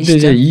있는 근데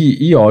분이시죠. 이제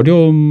이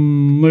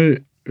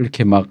어려움을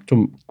이렇게 막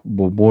좀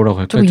뭐라고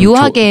할까요? 좀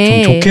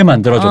유하게 좀 좋게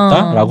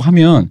만들어줬다라고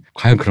하면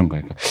과연 그런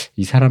거예요. 그러니까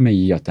이 사람의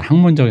이 어떤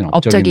학문적인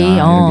업적이나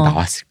이런 게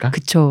나왔을까?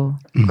 그렇죠.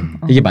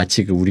 이게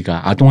마치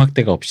우리가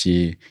아동학대가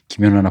없이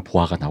김연아나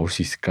보아가 나올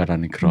수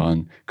있을까라는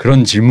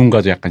그런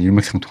질문과도 약간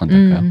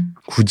일맥상통한달까요?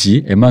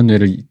 굳이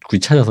에마누엘을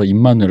찾아서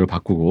임마누엘을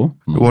바꾸고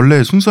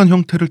원래 순수한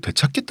형태를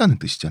되찾겠다는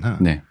뜻이잖아.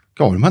 네.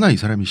 그러니까 얼마나 이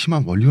사람이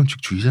심한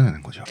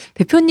원리원칙주의자라는 거죠.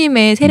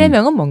 대표님의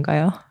세례명은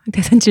뭔가요?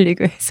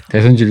 대선진리교에서.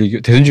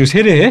 대선진리교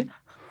세례해?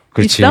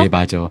 그렇지, 있어?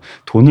 맞아.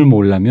 돈을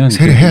모으려면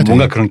세례해야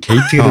뭔가 돼. 그런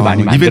게이트를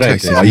많이 만들어야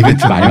돼.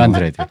 이벤트 많이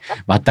만들어야 돼.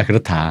 맞다,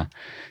 그렇다.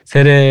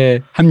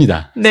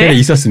 세례합니다. 네. 세례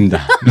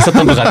있었습니다.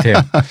 있었던 것 같아요.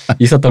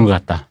 있었던 것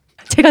같다.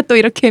 제가 또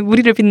이렇게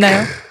무리를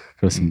빚나요?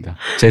 그렇습니다.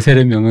 제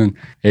세례명은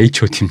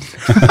H.O.T입니다.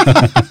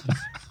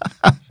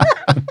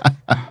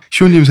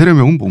 시호님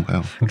세례명은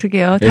뭔가요?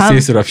 그러게요.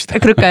 SS로 합시다.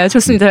 그럴까요?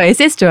 좋습니다.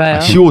 SS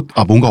좋아요. 시옷,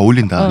 뭔가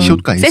어울린다.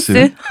 시옷과 S.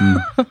 세스.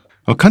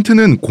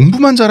 칸트는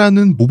공부만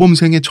잘하는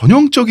모범생의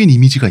전형적인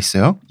이미지가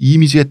있어요. 이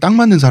이미지에 딱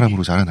맞는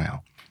사람으로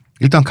자라나요.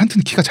 일단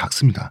칸트는 키가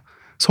작습니다.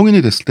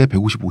 성인이 됐을 때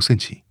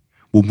 155cm,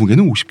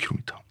 몸무게는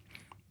 50kg.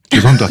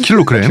 죄송합니다.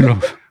 킬로그램?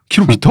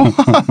 킬로미터?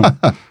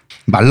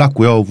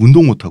 말랐고요.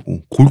 운동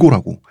못하고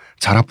골골하고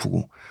잘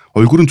아프고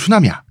얼굴은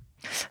추남이야.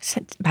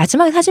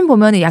 마지막 사진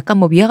보면 약간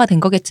뭐 미화가 된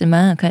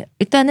거겠지만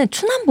일단은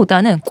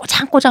추남보다는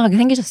꼬장꼬장하게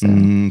생기셨어요.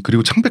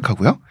 그리고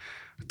창백하고요.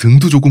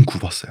 등도 조금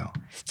굽었어요.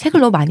 책을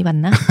너무 많이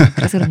봤나?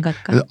 그래서 그런가?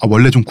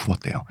 원래 좀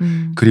굽었대요.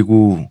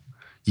 그리고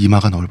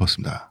이마가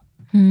넓었습니다.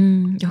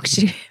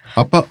 역시.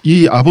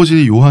 이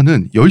아버지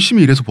요한은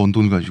열심히 일해서 번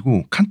돈을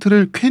가지고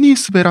칸트를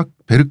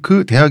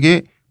퀘니스베르크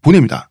대학에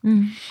보냅니다.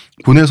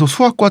 보내서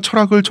수학과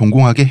철학을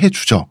전공하게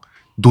해주죠.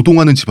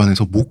 노동하는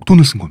집안에서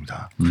목돈을 쓴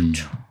겁니다.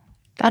 그렇죠.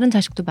 다른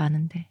자식도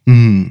많은데.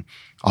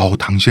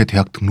 당시에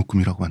대학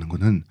등록금이라고 하는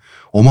거는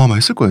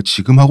어마어마했을 거예요.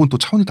 지금하고는 또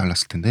차원이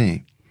달랐을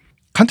텐데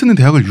칸트는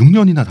대학을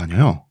 6년이나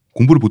다녀요.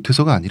 공부를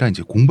못해서가 아니라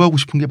이제 공부하고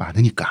싶은 게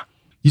많으니까.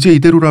 이제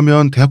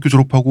이대로라면 대학교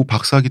졸업하고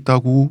박사학위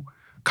따고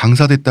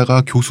강사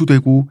됐다가 교수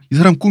되고 이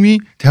사람 꿈이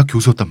대학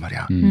교수였단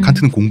말이야.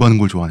 칸트는 공부하는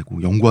걸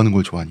좋아하고 연구하는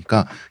걸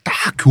좋아하니까 딱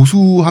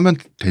교수하면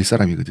될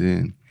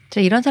사람이거든.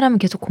 이런 사람은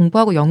계속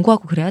공부하고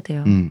연구하고 그래야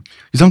돼요.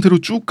 이 상태로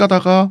쭉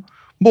가다가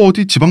뭐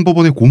어디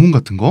지방법원의 고문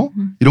같은 거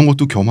이런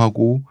것도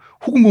겸하고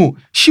혹은 뭐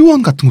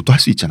시원 같은 것도 할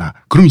수 있잖아.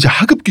 그럼 이제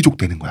하급 귀족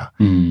되는 거야.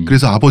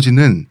 그래서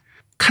아버지는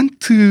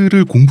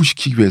칸트를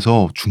공부시키기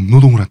위해서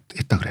중노동을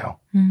했다 그래요.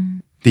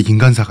 근데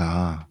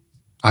인간사가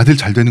아들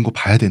잘 되는 거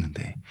봐야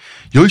되는데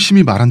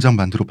열심히 말 한 장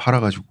만들어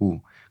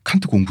팔아가지고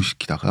칸트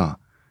공부시키다가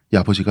이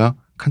아버지가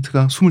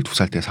칸트가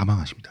 22살 때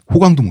사망하십니다.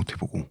 호강도 못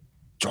해보고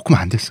조금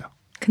안 됐어요.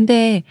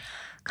 근데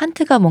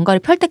칸트가 뭔가를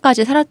펼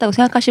때까지 살았다고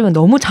생각하시면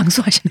너무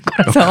장수하시는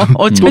거라서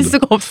어쩔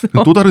수가 없어.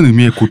 또 다른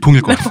의미의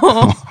고통일 것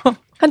같아요.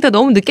 칸트가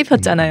너무 늦게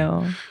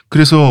폈잖아요.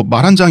 그래서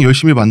말 한 장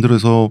열심히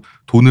만들어서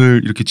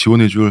돈을 이렇게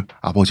지원해줄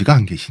아버지가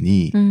안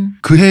계시니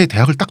그해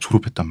대학을 딱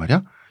졸업했단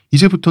말이야.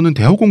 이제부터는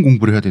대학원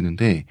공부를 해야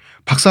되는데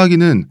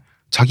박사학위는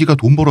자기가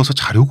돈 벌어서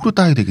자력으로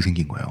따야 되게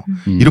생긴 거예요.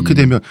 이렇게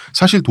되면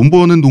사실 돈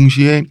버는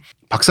동시에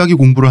박사학위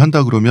공부를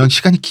한다 그러면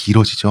시간이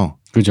길어지죠.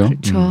 그죠?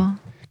 그렇죠.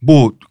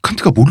 뭐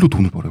칸트가 뭘로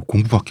돈을 벌어요?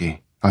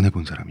 공부밖에 안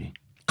해본 사람이.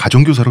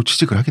 가정교사로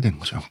취직을 하게 되는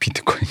거죠.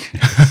 비트코인.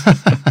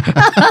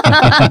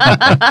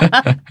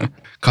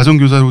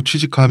 가정교사로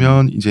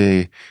취직하면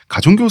이제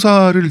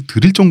가정교사를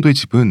드릴 정도의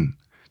집은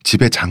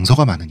집에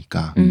장서가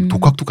많으니까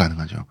독학도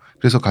가능하죠.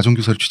 그래서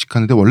가정교사를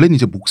취직하는데 원래는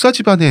이제 목사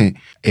집안의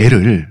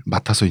애를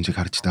맡아서 이제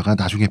가르치다가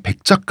나중에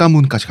백작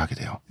가문까지 가게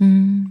돼요.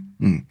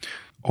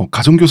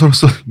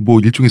 가정교사로서 뭐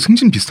일종의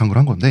승진 비슷한 걸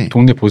한 건데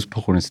동네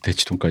보습학원에서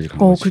대치동까지 간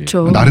거지.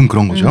 그쵸. 나름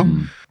그런 거죠.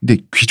 근데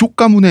귀족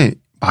가문의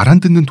말 안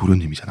듣는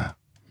도련님이잖아.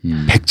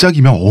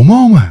 백작이면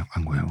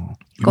어마어마한 거예요.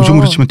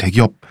 요즘으로 치면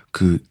대기업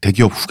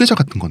후계자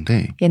같은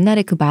건데.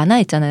 옛날에 그 만화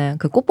있잖아요.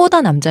 그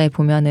꽃보다 남자에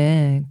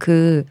보면은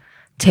그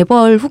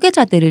재벌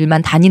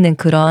후계자들만 다니는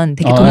그런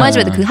되게 돈 많이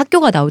집에 그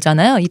학교가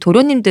나오잖아요. 이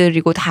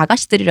도련님들이고 다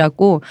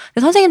아가씨들이라고.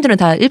 근데 선생님들은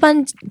다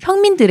일반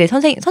평민들의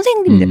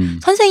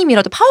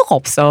선생님이라도 파워가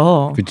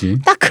없어. 그치.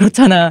 딱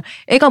그렇잖아.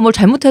 애가 뭘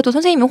잘못해도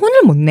선생님이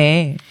혼을 못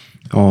내.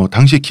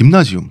 당시에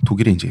김나지움,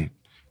 독일의 이제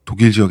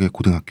독일 지역의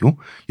고등학교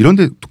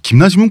이런데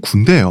김나지움은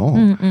군대예요.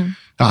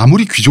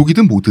 아무리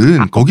귀족이든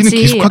뭐든 거기는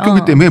기숙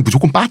학교이기 때문에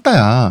무조건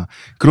빠따야.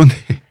 그런데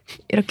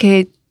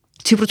이렇게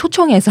집으로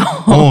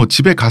초청해서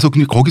집에 가서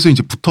근데 거기서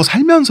이제 붙어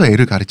살면서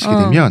애를 가르치게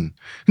되면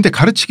근데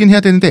가르치긴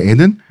해야 되는데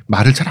애는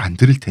말을 잘 안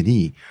들을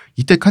테니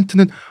이때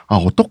칸트는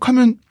어떻게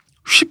하면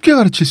쉽게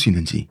가르칠 수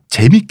있는지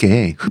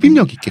재밌게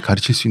흡입력 있게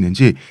가르칠 수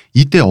있는지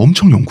이때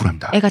엄청 연구를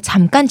합니다. 애가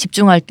잠깐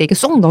집중할 때 이게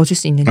쏙 넣어줄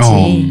수 있는지.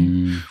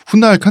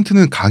 훗날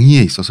칸트는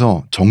강의에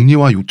있어서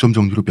정리와 요점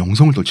정리로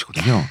명성을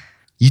떨치거든요.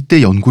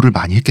 이때 연구를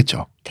많이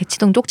했겠죠.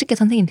 대치동 쪽집게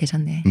선생님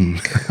되셨네.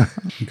 그러니까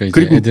이제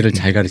그리고 애들을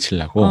잘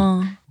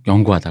가르치려고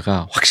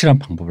연구하다가 확실한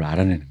방법을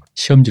알아내는 거예요.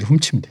 시험지를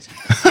훔치면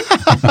되잖아요.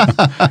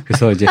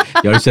 그래서 이제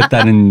열쇠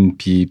따는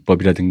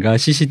비법이라든가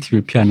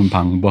CCTV를 피하는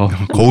방법,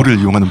 거울을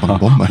이용하는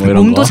방법, 뭐 이런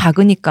몸도 거.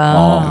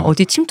 작으니까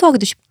어디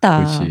침투하기도 쉽다.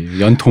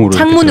 그렇지. 연통으로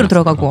창문으로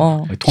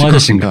들어가고.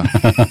 통아저씨인가.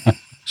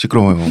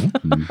 시끄러워요.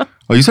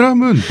 이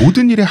사람은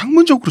모든 일에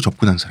학문적으로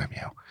접근한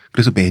사람이에요.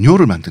 그래서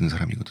매뉴얼을 만드는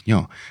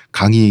사람이거든요.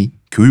 강의,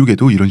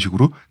 교육에도 이런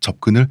식으로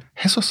접근을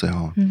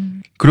했었어요.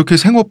 그렇게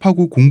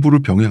생업하고 공부를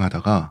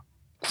병행하다가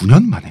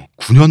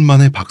 9년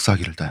만에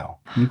박사학위를 따요.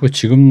 이거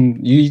지금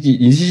이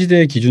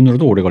인시시대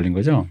기준으로도 오래 걸린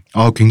거죠?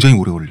 굉장히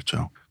오래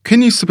걸렸죠.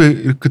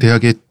 퀘니스베르크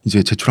대학에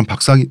이제 제출한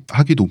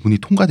박사학위 논문이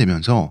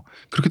통과되면서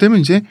그렇게 되면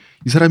이제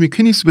이 사람이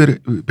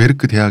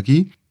퀘니스베르크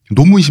대학이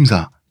논문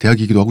심사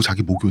대학이기도 하고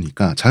자기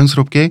모교니까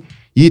자연스럽게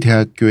이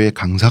대학교의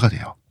강사가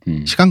돼요.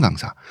 시간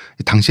강사.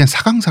 당시엔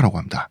사강사라고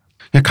합니다.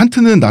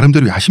 칸트는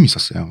나름대로 야심이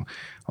있었어요.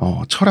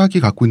 철학이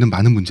갖고 있는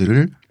많은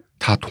문제를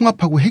다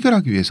통합하고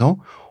해결하기 위해서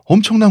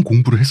엄청난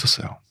공부를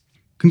했었어요.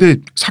 근데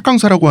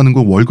사강사라고 하는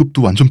건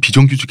월급도 완전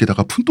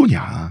비정규직에다가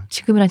푼돈이야.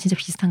 지금이랑 진짜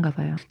비슷한가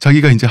봐요.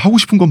 자기가 이제 하고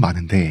싶은 건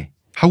많은데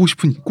하고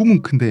싶은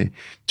꿈은 큰데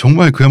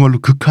정말 그야말로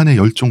극한의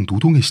열정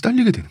노동에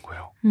시달리게 되는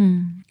거예요.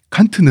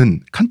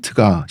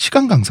 칸트가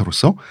시간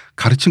강사로서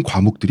가르친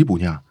과목들이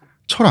뭐냐?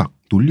 철학,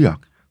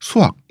 논리학,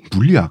 수학,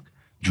 물리학,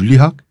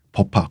 윤리학,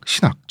 법학,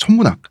 신학,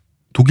 천문학,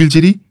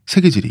 독일지리,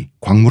 세계지리,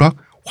 광물학,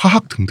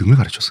 화학 등등을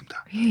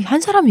가르쳤습니다.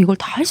 한 사람이 이걸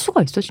다 할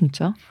수가 있어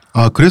진짜.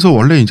 그래서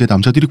원래 이제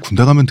남자들이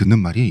군대 가면 듣는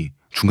말이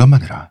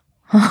중간만 해라.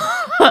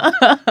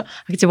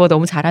 그치 뭐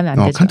너무 잘하면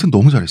안 되죠. 칸트는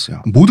너무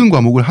잘했어요. 모든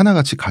과목을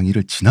하나같이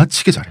강의를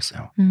지나치게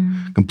잘했어요.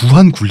 그러니까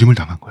무한 굴림을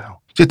당한 거예요.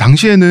 이제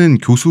당시에는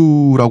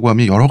교수라고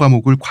하면 여러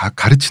과목을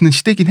가르치는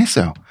시대긴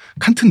했어요.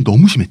 칸트는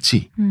너무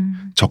심했지.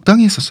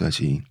 적당히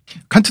했었어야지.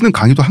 칸트는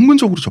강의도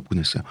학문적으로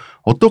접근했어요.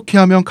 어떻게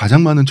하면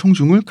가장 많은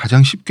청중을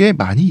가장 쉽게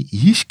많이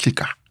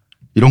이해시킬까?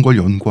 이런 걸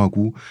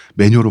연구하고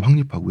매뉴얼을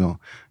확립하고요.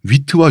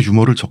 위트와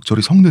유머를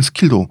적절히 섞는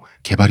스킬도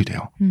개발이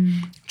돼요.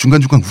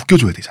 중간중간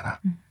웃겨줘야 되잖아.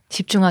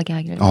 집중하게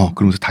하길.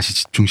 그러면서 다시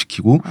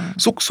집중시키고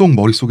쏙쏙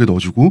머릿속에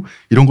넣어주고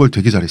이런 걸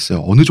되게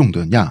잘했어요. 어느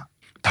정도였냐?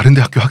 다른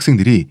대학교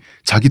학생들이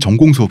자기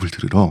전공 수업을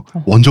들으러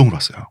원정으로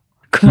왔어요.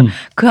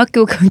 그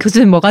학교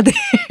교수는 뭐가 돼?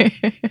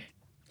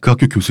 그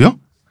학교 교수요?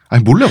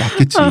 아니 몰래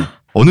왔겠지.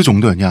 어느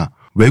정도였냐?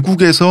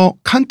 외국에서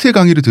칸트의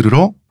강의를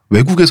들으러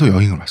외국에서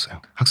여행을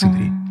왔어요.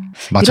 학생들이.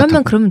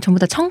 이러면 그러면 전부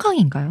다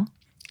청강인가요?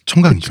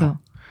 청강이죠. 그쵸.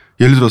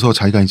 예를 들어서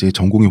자기가 이제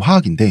전공이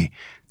화학인데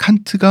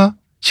칸트가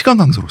시간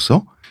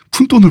강사로서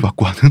푼돈을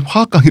받고 하는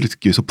화학 강의를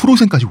듣기 위해서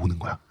프로생까지 오는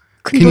거야.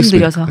 큰 돈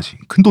들여서.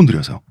 큰 돈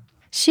들여서.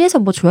 시에서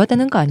뭐 줘야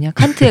되는 거 아니야?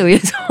 칸트에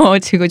의해서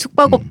지금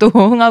숙박업도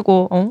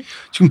흥하고.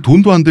 지금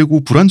돈도 안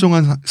되고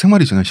불안정한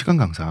생활이잖아요. 시간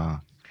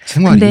강사.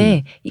 생활이.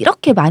 근데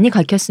이렇게 많이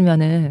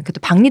가르쳤으면은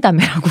그래도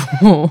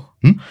박리담회라고.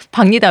 응?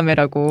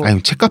 박리담회라고.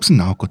 아니 책값은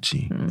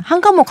나왔겠지. 한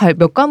과목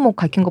몇 과목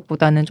가르친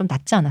것보다는 좀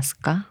낫지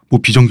않았을까?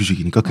 뭐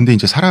비정규직이니까. 근데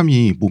이제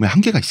사람이 몸에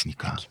한계가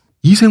있으니까.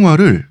 이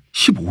생활을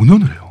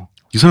 15년을 해요.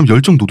 이 사람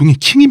열정 노동의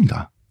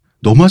킹입니다.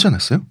 너무하지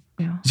않았어요?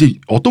 이제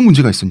어떤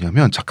문제가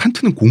있었냐면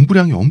칸트는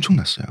공부량이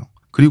엄청났어요.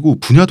 그리고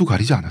분야도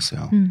가리지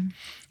않았어요.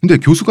 근데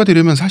교수가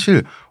되려면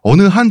사실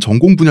어느 한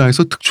전공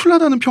분야에서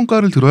특출나다는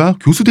평가를 들어야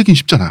교수 되긴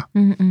쉽잖아.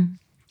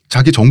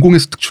 자기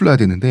전공에서 특출나야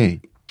되는데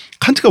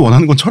칸트가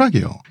원하는 건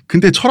철학이에요.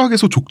 근데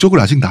철학에서 족적을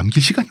아직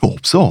남길 시간이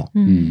없어.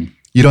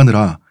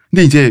 일하느라.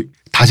 근데 이제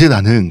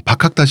다재다능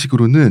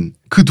박학다식으로는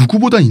그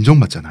누구보다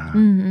인정받잖아.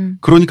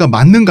 그러니까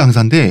맞는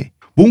강사인데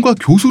뭔가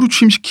교수로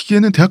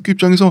취임시키기에는 대학교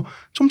입장에서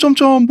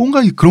점점점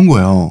뭔가 그런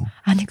거예요.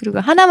 아니 그리고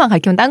하나만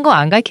가르치면 딴 거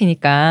안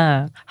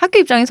가르치니까 학교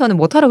입장에서는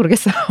못하라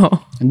그러겠어요.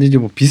 근데 이제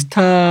뭐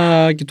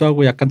비슷하기도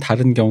하고 약간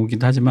다른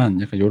경우기도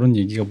하지만 약간 이런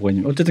얘기가 뭐가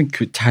있냐면 어쨌든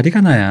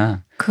자리가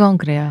나야 그건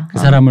그래요. 그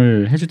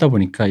사람을 해주다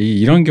보니까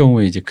이런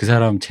경우에 이제 그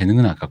사람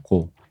재능은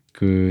아깝고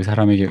그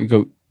사람에게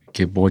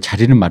이렇게 뭐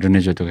자리는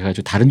마련해줘도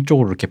해가지고 다른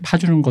쪽으로 이렇게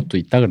파주는 것도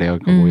있다 그래요.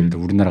 그러니까 뭐 예를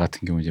들어 우리나라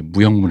같은 경우 이제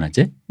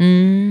무형문화재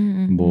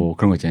뭐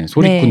그런 거 있잖아요.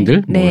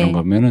 소리꾼들 뭐 이런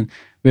거면은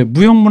왜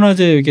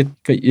무형문화재 이게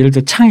그러니까 예를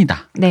들어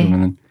창이다.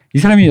 그러면은 이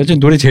사람이 어쨌든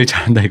노래 제일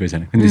잘한다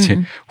이거잖아요. 근데 이제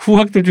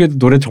후학들 중에도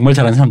노래 정말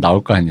잘하는 사람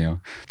나올 거 아니에요.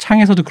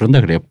 창에서도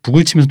그런다 그래요.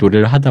 북을 치면서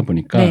노래를 하다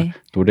보니까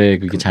노래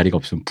그게 자리가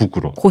없으면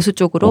북으로 고수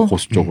쪽으로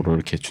고수 쪽으로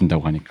이렇게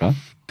준다고 하니까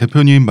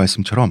대표님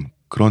말씀처럼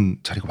그런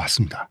자리가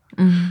맞습니다.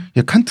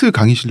 칸트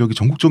강의 실력이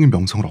전국적인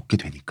명성을 얻게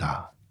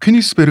되니까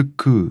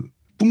퀘니스베르크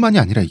뿐만이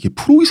아니라 이게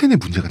프로이센의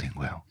문제가 된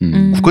거예요.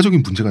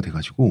 국가적인 문제가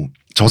돼가지고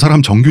저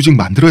사람 정규직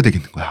만들어야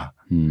되겠는 거야.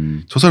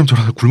 저 사람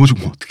저러다 굶어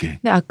죽으면 어떡해.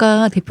 근데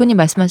아까 대표님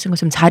말씀하신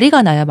것처럼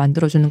자리가 나야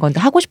만들어주는 건데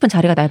하고 싶은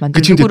자리가 나야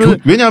만들어주는 거를.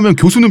 왜냐하면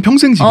교수는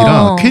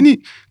평생직이라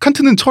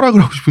칸트는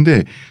철학을 하고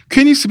싶은데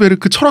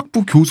퀘니스베르크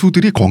철학부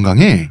교수들이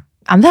건강해.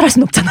 암살할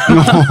순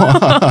없잖아요.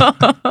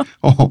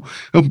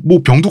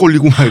 뭐 병도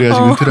걸리고 막 이래야지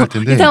은퇴를 할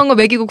텐데. 이상한 거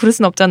먹이고 그럴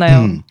순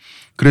없잖아요.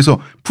 그래서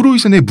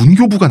프로이센의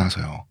문교부가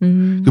나서요.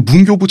 그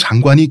문교부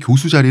장관이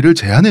교수 자리를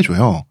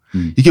제안해줘요.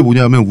 이게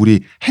뭐냐면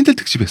우리 핸델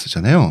특집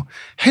했었잖아요.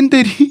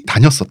 핸델이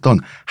다녔었던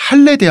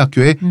할레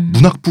대학교의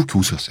문학부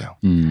교수였어요.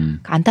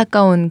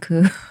 안타까운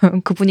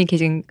그분이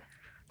계신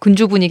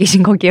군주분이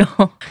계신 거기요.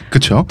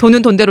 그렇죠.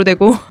 돈은 돈대로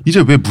되고.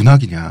 이제 왜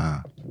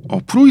문학이냐.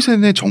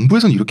 프로이센의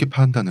정부에서는 이렇게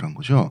판단을 한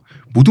거죠.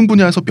 모든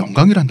분야에서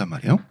명강의를 한단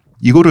말이에요.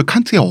 이거를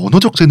칸트의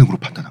언어적 재능으로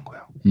판단한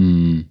거예요.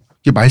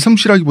 이게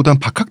말솜씨라기보단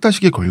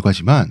박학다식의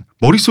결과지만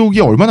머릿속이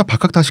얼마나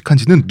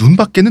박학다식한지는 눈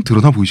밖에는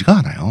드러나 보이지가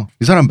않아요.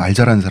 이 사람 말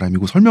잘하는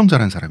사람이고 설명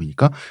잘하는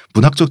사람이니까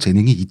문학적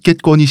재능이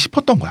있겠거니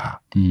싶었던 거야.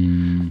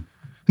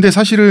 근데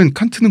사실은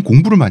칸트는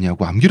공부를 많이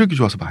하고 암기력이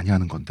좋아서 많이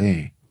하는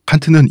건데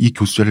칸트는 이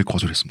교수 자리를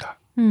거절했습니다.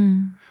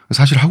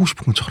 사실 하고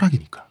싶은 건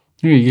철학이니까.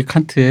 이게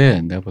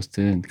칸트의 내가 봤을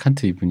땐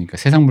칸트 이분이니까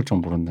세상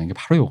물정 모른다는 게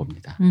바로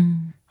이겁니다.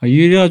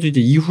 이래가지고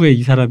이제 이후에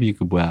이 사람이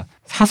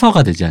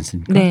사서가 되지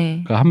않습니까?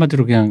 그러니까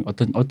한마디로 그냥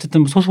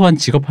어쨌든 소소한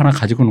직업 하나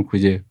가지고 놓고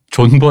이제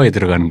존버에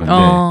들어가는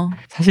건데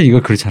사실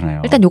이거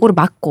그렇잖아요. 일단 요거를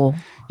막고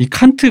이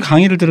칸트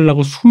강의를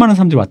들으려고 수많은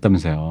사람들이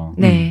왔다면서요.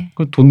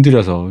 그 돈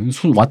들여서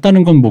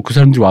왔다는 건 뭐 그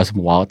사람들이 와서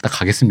뭐 왔다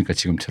가겠습니까?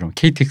 지금처럼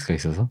KTX가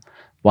있어서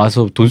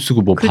와서 돈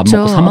쓰고 뭐 밥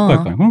먹고 사 먹고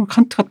할 거야. 그럼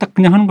칸트가 딱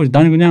그냥 하는 거지.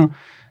 나는 그냥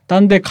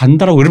딴 데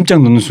간다라고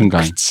으름장 놓는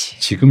순간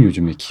지금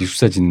요즘에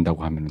기숙사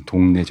짓는다고 하면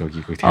동네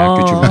그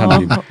대학교 주변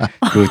사람들이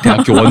그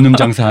대학교 원룸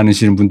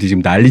장사하시는 분들이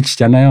지금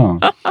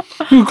난리치잖아요.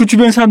 그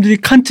주변 사람들이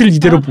칸트를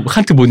이대로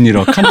칸트 못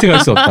잃어. 칸트가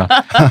할 수 없다.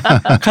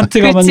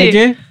 칸트가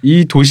만약에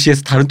이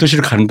도시에서 다른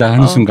도시로 간다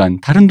하는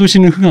순간 다른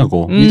도시는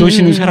흥하고 이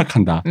도시는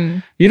쇠락한다.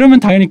 이러면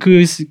당연히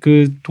그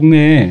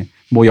동네에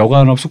뭐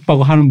여관업,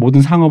 숙박업 하는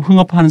모든 상업,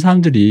 흥업하는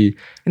사람들이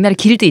옛날에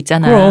길드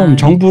있잖아. 그럼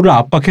정부를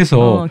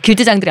압박해서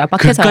길드장들이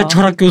압박해서 그깟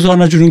철학 교수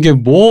하나 주는 게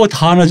뭐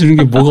다 하나 주는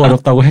게 뭐가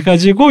어렵다고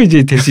해가지고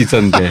이제 될 수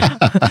있었는데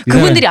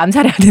그분들이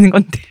암살해야 되는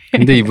건데.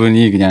 근데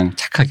이분이 그냥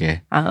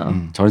착하게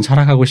저는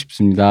철학하고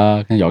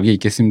싶습니다. 그냥 여기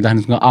있겠습니다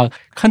하는 순간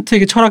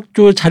칸트에게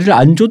철학교 자리를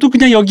안 줘도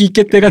그냥 여기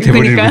있겠대가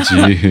돼버리는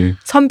거지.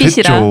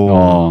 선비시라.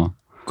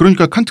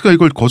 그러니까 칸트가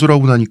이걸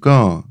거절하고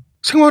나니까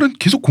생활은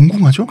계속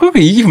공공하죠?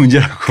 그러니까 이게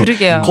문제라고.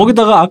 그러게요.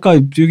 거기다가 아까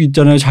여기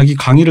있잖아요. 자기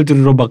강의를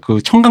들으러 막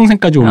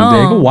청강생까지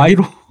오는데 이거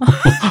Y로.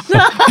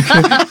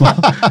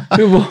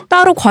 뭐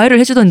따로 과외를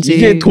해주던지.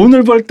 이게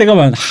돈을 벌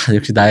때가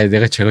역시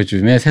내가 제가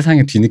요즘에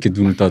세상에 뒤늦게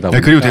눈을 떠다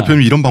보니까. 그리고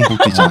대표님 이런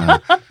방법도 있잖아요.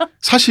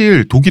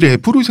 사실 독일에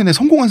프로이센에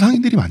성공한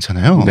상인들이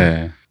많잖아요.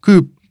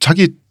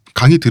 자기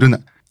강의 들은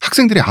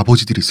학생들의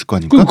아버지들이 있을 거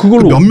아닙니까?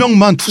 그걸로 몇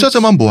명만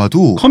투자자만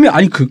모아도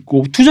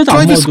투자자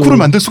프라이빗 스쿨을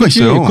만들 수가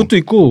있어요. 그것도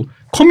있고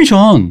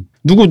커미션.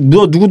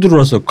 누구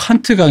들어왔어?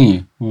 칸트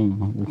강의.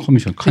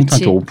 커미션.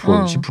 칸트한테 5%,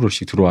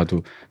 10%씩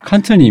들어와도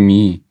칸트는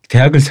이미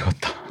대학을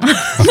세웠다.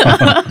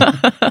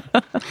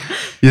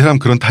 이 사람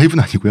그런 타입은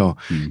아니고요.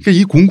 그러니까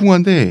이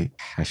공공한데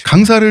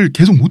강사를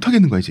계속 못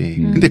하겠는 거야 이제.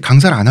 근데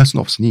강사를 안 할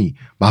수는 없으니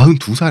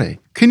 42살에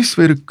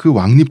퀘니스베르크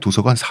왕립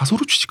도서관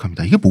사서로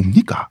취직합니다. 이게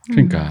뭡니까?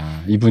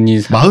 그러니까 이분이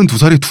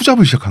 42살에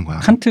투잡을 시작한 거야.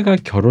 칸트가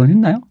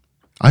결혼했나요?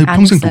 아니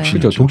평생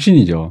독신이죠.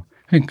 독신이죠.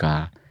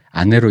 그러니까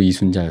아내로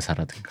이순자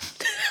여사라든가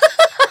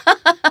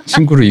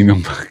친구로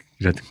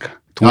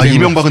이명박이라든가.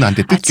 이명박은 안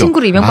돼. 뜯겨.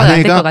 친구로 이명박은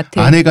안 될 것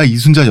같아. 아내가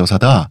이순자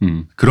여사다.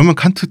 그러면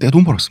칸트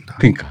떼돈 벌었습니다.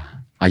 그러니까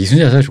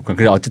이순자 여사가 좋구나.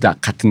 그래 어쨌든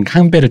같은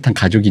한 배를 탄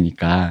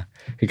가족이니까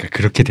그러니까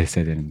그렇게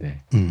됐어야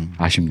되는데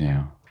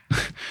아쉽네요.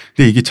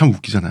 근데 이게 참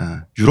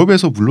웃기잖아.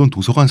 유럽에서 물론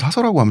도서관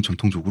사서라고 하면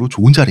전통적으로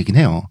좋은 자리긴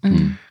해요.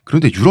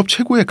 그런데 유럽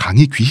최고의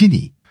강의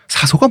귀신이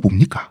사서가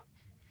뭡니까?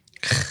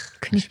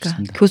 그러니까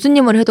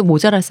교수님을 해도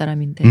모자랄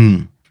사람인데.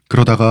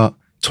 그러다가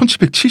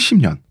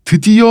 1770년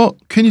드디어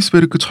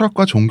퀘니스베르크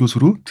철학과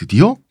정교수로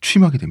드디어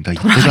취임하게 됩니다.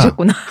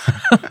 돌아가셨구나.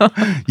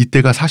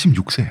 이때가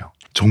 46세예요.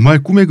 정말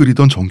꿈에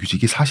그리던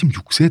정규직이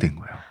 46세에 된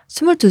거예요.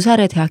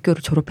 22살에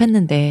대학교를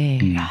졸업했는데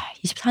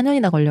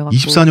 24년이나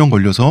걸려가지고 24년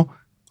걸려서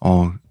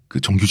그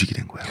정규직이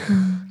된 거예요.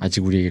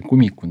 아직 우리에게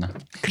꿈이 있구나.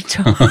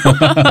 그렇죠.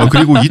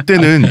 그리고 이때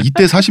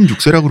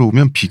 46세라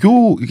그러면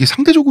이게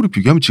상대적으로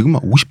비교하면 지금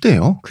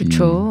 50대예요.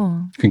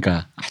 그렇죠.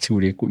 그러니까 아직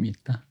우리의 꿈이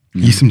있다.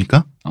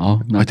 있습니까?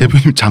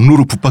 대표님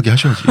장로로 붙박이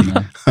하셔야지.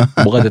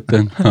 뭐가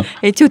됐든.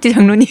 H.O.T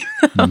장로님.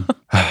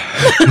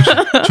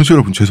 청취자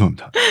여러분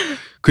죄송합니다.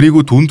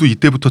 그리고 돈도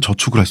이때부터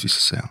저축을 할 수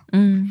있었어요.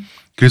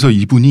 그래서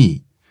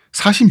이분이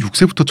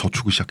 46세부터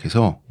저축을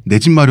시작해서 내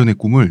집 마련의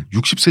꿈을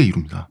 60세에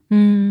이룹니다.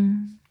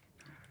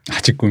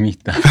 아직 꿈이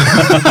있다.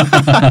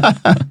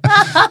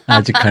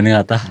 아직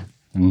가능하다.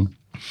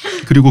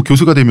 그리고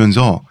교수가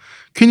되면서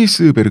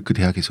퀘니스베르크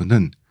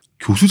대학에서는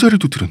교수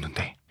자리도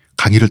드렸는데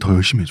강의를 더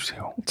열심히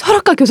해주세요.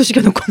 철학과 교수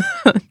시켜놓고는.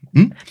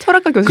 응?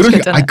 철학과 교수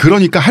시켰잖아요.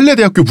 그러니까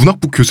할레대학교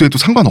문학부 교수에도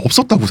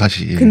상관없었다고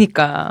사실.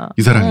 그러니까.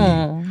 이 사람이.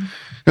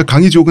 그러니까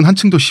강의 지옥은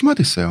한층 더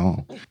심화됐어요.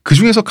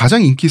 그중에서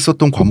가장 인기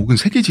있었던 과목은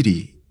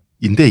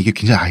세계지리인데 이게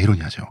굉장히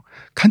아이러니하죠.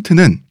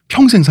 칸트는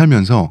평생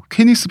살면서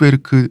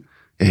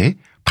퀘니스베르크에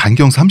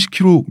반경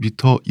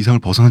 30km 이상을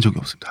벗어난 적이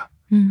없습니다.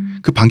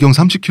 그 반경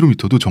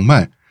 30km도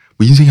정말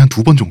인생이 한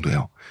 2번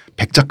정도예요.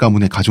 백작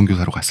가문의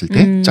가정교사로 갔을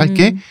때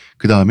짧게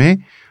그 다음에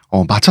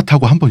마차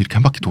타고 한 번 이렇게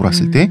한 바퀴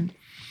돌았을 때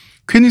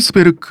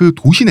퀘니스베르크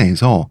도시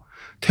내에서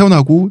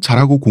태어나고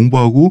자라고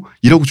공부하고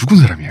일하고 죽은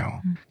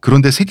사람이에요.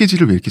 그런데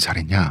세계지를 왜 이렇게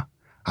잘했냐?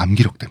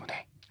 암기력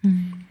때문에.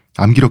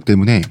 암기력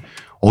때문에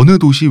어느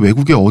도시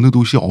외국의 어느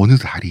도시 어느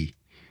다리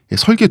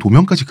설계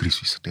도면까지 그릴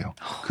수 있었대요.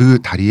 그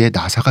다리에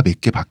나사가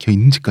몇 개 박혀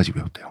있는지까지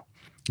외웠대요.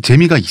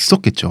 재미가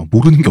있었겠죠.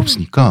 모르는 게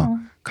없으니까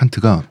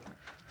칸트가.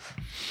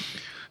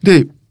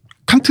 근데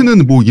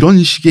칸트는 뭐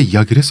이런 식의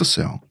이야기를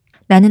했었어요.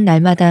 나는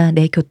날마다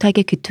내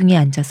교탁의 귀퉁이에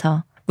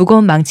앉아서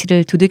무거운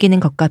망치를 두들기는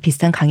것과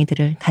비슷한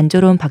강의들을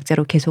단조로운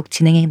박자로 계속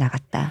진행해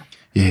나갔다.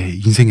 예,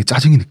 인생의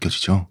짜증이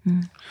느껴지죠.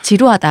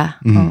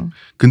 지루하다.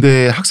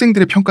 근데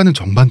학생들의 평가는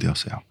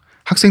정반대였어요.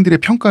 학생들의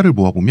평가를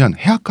모아보면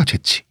해학과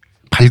재치,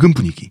 밝은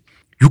분위기,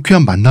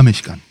 유쾌한 만남의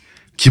시간,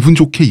 기분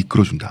좋게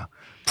이끌어준다,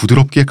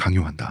 부드럽게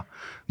강요한다,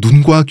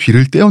 눈과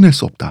귀를 떼어낼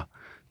수 없다,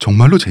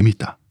 정말로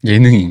재미있다.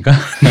 예능인가?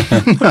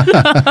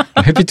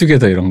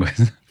 해피투게더 이런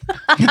거에서.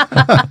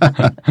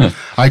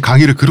 아니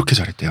강의를 그렇게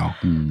잘했대요.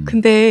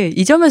 근데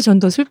이 점에서 전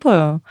더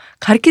슬퍼요.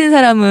 가르치는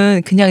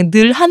사람은 그냥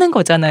늘 하는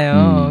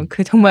거잖아요.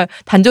 그 정말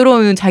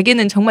단조로운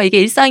자기는 정말 이게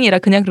일상이라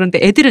그냥 그런데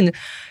애들은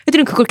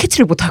그걸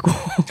캐치를 못하고.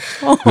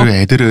 그리고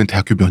애들은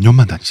대학교 몇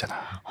년만 다니잖아.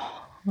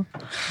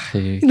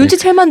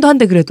 눈치챌 만도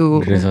한데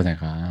그래도. 그래서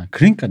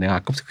그러니까 내가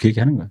아까부터 그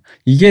얘기하는 거야.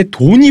 이게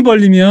돈이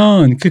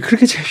벌리면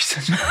그렇게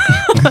재밌어져.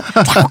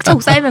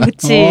 차곡차곡 쌓이면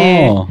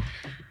그치.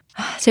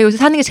 제가 요새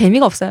사는 게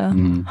재미가 없어요.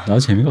 나도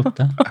재미가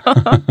없다.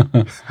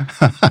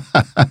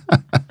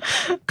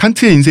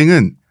 칸트의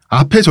인생은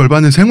앞에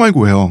절반은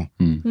생활고예요.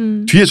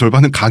 뒤에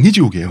절반은 강의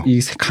지옥이에요. 이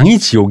강의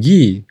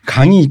지옥이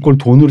강의 이꼴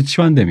돈으로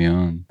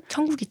치환되면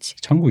천국이지.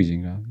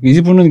 천국이지.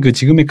 이분은 그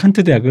지금의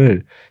칸트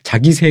대학을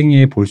자기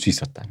생에 볼 수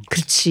있었다.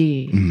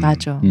 그렇지.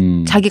 맞아.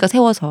 자기가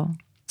세워서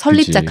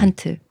설립자 그치.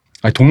 칸트.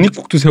 아니,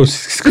 독립국도 세울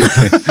수 있을 것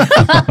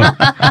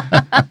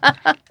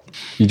같아.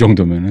 이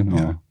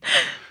정도면은.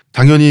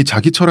 당연히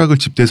자기 철학을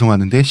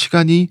집대성하는데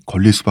시간이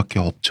걸릴 수밖에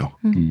없죠.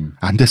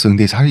 안 됐어.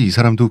 근데 사실 이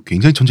사람도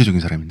굉장히 천재적인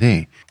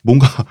사람인데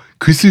뭔가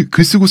글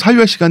쓰고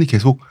사유할 시간이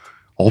계속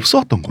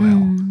없었던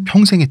거예요.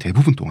 평생의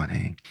대부분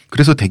동안에.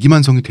 그래서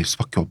대기만성이 될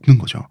수밖에 없는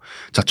거죠.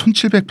 자,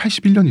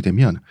 1781년이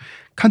되면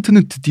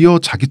칸트는 드디어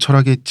자기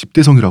철학의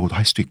집대성이라고도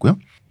할 수도 있고요.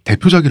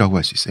 대표작이라고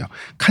할 수 있어요.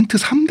 칸트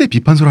 3대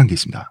비판서라는 게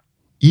있습니다.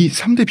 이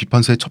 3대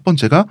비판서의 첫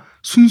번째가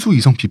순수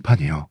이성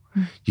비판이에요.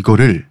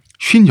 이거를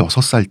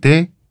 56살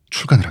때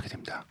출간을 하게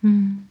됩니다.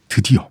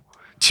 드디어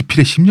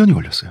집필에 10년이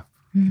걸렸어요.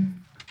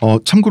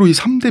 참고로 이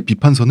 3대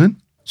비판서는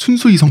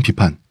순수 이성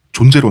비판,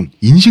 존재론,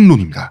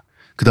 인식론입니다.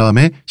 그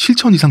다음에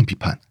실천 이상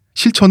비판,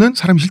 실천은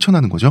사람이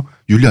실천하는 거죠.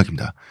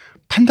 윤리학입니다.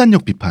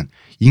 판단력 비판,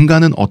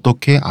 인간은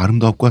어떻게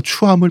아름다움과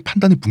추함을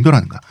판단에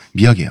분별하는가,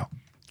 미학이에요.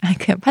 아니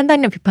그냥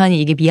판단력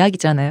비판이 이게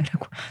미학이잖아요.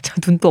 라고 저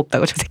눈도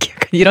없다고 저 새끼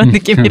약간 이런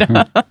느낌이라.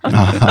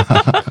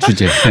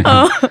 주제.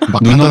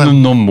 막 눈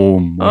없는 놈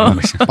모음. 막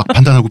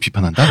판단하고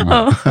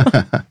비판한다.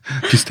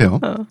 비슷해요.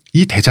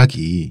 이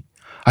대작이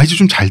이제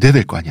좀 잘 돼야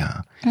될 거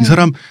아니야. 이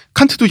사람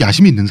칸트도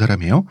야심이 있는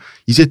사람이에요.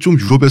 이제 좀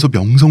유럽에서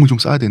명성을 좀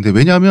쌓아야 되는데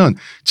왜냐하면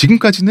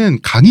지금까지는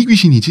강의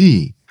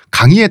귀신이지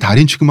강의의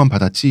달인 취급만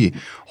받았지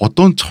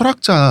어떤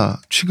철학자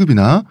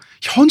취급이나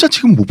현자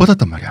취급은 못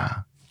받았단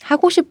말이야.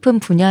 하고 싶은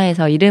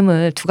분야에서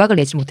이름을 두각을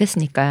내지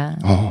못했으니까.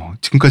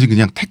 지금까지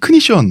그냥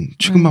테크니션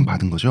취급만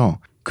받은 거죠.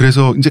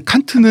 그래서 이제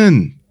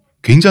칸트는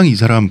굉장히 이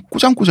사람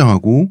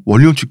꼬장꼬장하고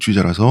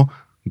원리원칙주의자라서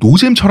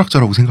노잼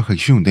철학자라고 생각하기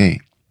쉬운데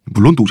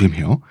물론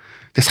노잼이에요.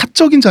 근데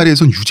사적인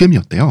자리에선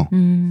유잼이었대요.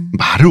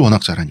 말을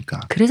워낙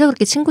잘하니까. 그래서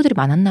그렇게 친구들이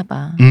많았나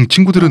봐.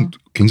 친구들은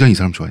굉장히 이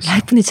사람 좋아했어요.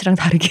 라이프니츠랑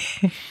다르게.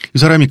 이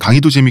사람이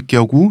강의도 재밌게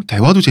하고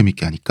대화도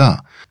재밌게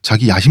하니까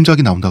자기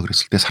야심작이 나온다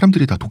그랬을 때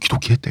사람들이 다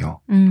도끼도끼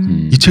했대요.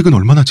 이 책은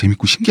얼마나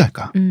재밌고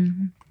신기할까.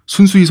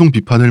 순수이성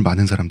비판을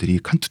많은 사람들이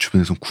칸트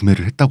주변에서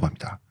구매를 했다고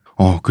합니다.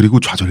 그리고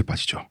좌절에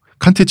빠지죠.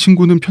 칸트의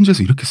친구는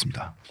편지에서 이렇게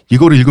씁니다.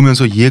 이거를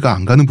읽으면서 이해가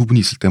안 가는 부분이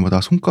있을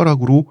때마다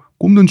손가락으로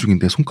꼽는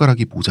중인데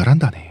손가락이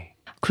모자란다네.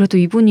 그래도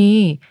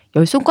이분이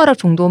 10손가락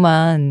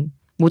정도만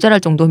모자랄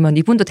정도면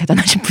이분도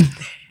대단하신 분인데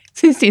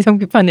순수이성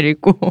비판을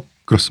읽고.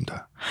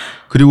 그렇습니다.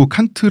 그리고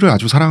칸트를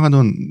아주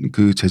사랑하는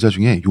그 제자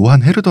중에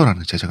요한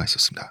헤르더라는 제자가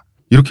있었습니다.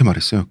 이렇게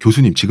말했어요.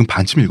 교수님 지금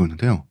반쯤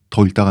읽었는데요.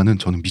 더 읽다가는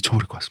저는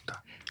미쳐버릴 것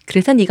같습니다.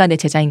 그래서 네가 내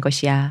제자인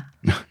것이야.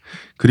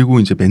 그리고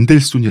이제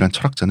멘델스존이란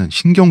철학자는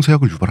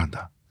신경쇠약을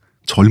유발한다.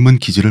 젊은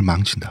기질을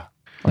망친다.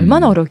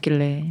 얼마나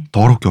어렵길래.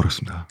 더 어렵게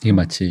어렵습니다. 이게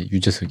마치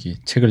유재석이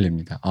책을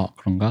냅니다.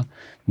 그런가?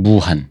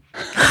 무한.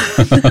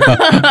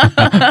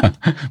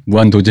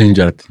 무한 도전인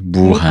줄 알았더니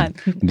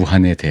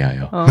무한에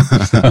대하여.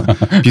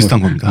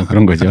 비슷한 겁니다.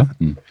 그런 거죠.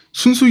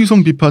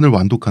 순수이성 비판을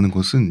완독하는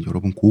것은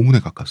여러분 고문에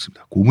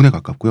가깝습니다. 고문에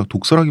가깝고요.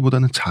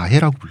 독서라기보다는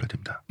자해라고 불러야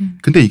됩니다.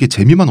 근데 이게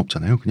재미만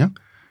없잖아요. 그냥.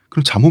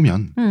 그럼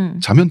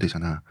자면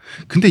되잖아.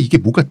 근데 이게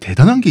뭔가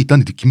대단한 게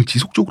있다는 느낌을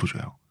지속적으로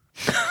줘요.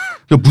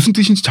 그러니까 무슨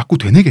뜻인지 자꾸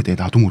되뇌게 돼.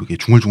 나도 모르게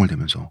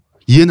중얼중얼대면서.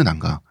 이해는 안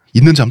가.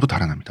 있는 잠도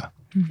달아납니다.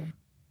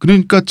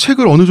 그러니까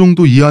책을 어느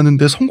정도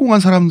이해하는데 성공한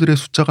사람들의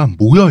숫자가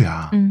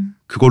모여야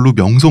그걸로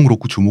명성을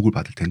얻고 주목을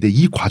받을 텐데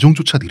이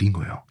과정조차 느린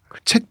거예요.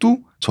 책도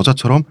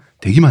저자처럼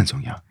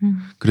대기만성이야.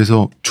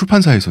 그래서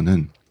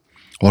출판사에서는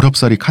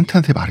어렵사리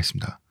칸트한테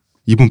말했습니다.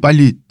 이분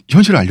빨리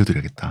현실을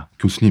알려드려야겠다.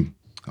 교수님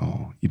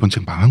이번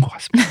책 망한 것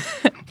같습니다.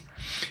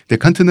 근데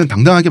칸트는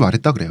당당하게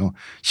말했다 그래요.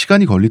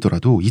 시간이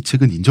걸리더라도 이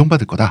책은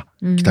인정받을 거다.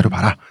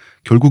 기다려봐라.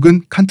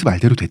 결국은 칸트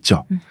말대로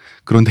됐죠.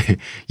 그런데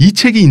이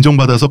책이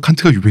인정받아서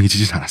칸트가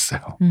유명해지진 않았어요.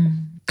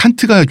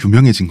 칸트가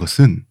유명해진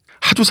것은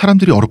하도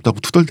사람들이 어렵다고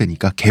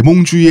투덜대니까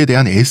계몽주의에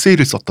대한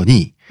에세이를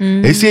썼더니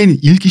에세이는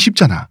읽기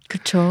쉽잖아.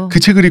 그쵸. 그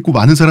책을 읽고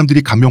많은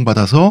사람들이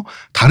감명받아서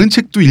다른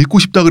책도 읽고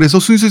싶다 그래서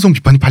순수이성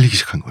비판이 팔리기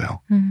시작한 거예요.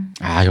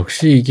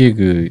 역시 이게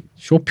그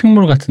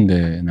쇼핑몰 같은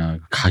데나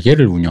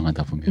가게를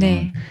운영하다 보면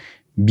네.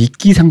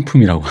 미끼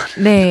상품이라고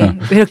하는. 네.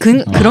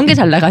 그런 게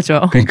잘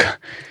나가죠. 그러니까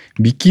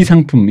미끼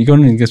상품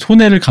이거는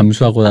손해를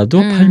감수하고라도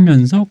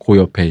팔면서 그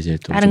옆에 이제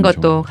또 다른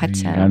것도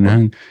같이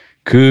하는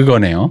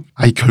그거네요.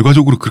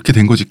 결과적으로 그렇게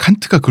된 거지.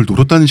 칸트가 그걸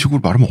노렸다는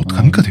식으로 말하면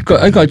어떡합니까?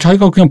 그러니까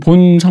자기가 그냥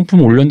본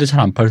상품 올렸는데 잘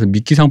안 팔아서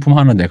미끼 상품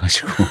하나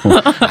내가지고.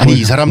 아니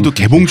이 사람도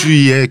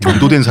계몽주의에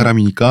경도된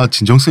사람이니까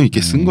진정성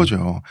있게 쓴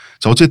거죠.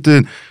 자,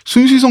 어쨌든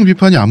순수이성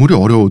비판이 아무리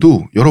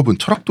어려워도 여러분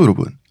철학도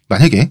여러분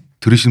만약에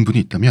들으시는 분이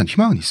있다면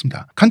희망은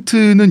있습니다.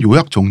 칸트는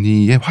요약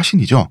정리의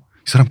화신이죠.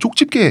 이 사람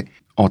쪽집게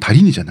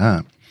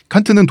달인이잖아.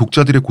 칸트는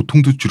독자들의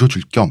고통도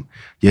줄여줄 겸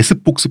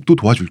예습 복습도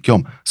도와줄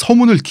겸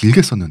서문을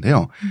길게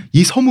썼는데요.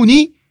 이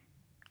서문이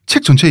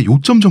책 전체의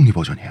요점 정리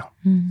버전이에요.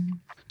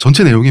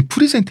 전체 내용의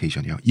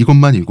프리젠테이션이에요.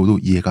 이것만 읽어도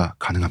이해가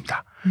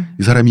가능합니다.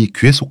 이 사람이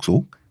귀에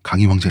쏙쏙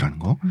강의 황제라는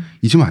거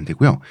잊으면 안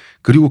되고요.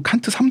 그리고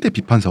칸트 3대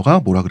비판서가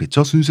뭐라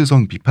그랬죠?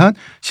 순수성 비판,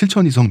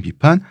 실천이성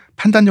비판,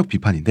 판단력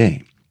비판인데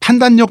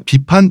판단력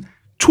비판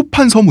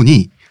초판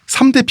서문이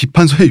 3대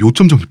비판서의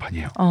요점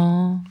정리판이에요.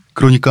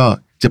 그러니까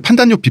이제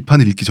판단력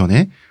비판을 읽기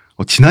전에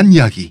지난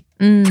이야기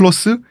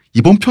플러스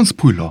이번 편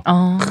스포일러.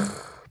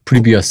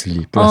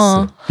 프리비어슬리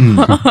플러스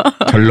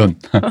결론.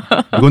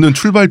 이거는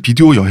출발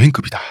비디오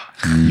여행급이다.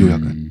 이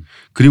요약은.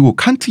 그리고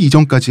칸트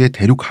이전까지의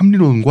대륙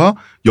합리론과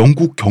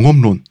영국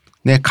경험론의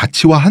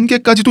가치와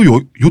한계까지도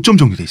요점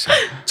정리돼 있어요.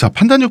 자,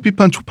 판단력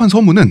비판 초판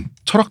서문은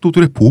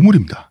철학도들의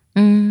보물입니다.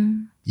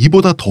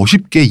 이보다 더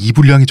쉽게 이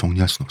분량이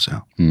정리할 수는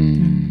없어요.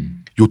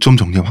 요점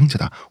정리의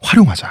황제다.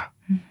 활용하자.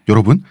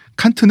 여러분,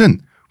 칸트는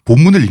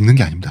본문을 읽는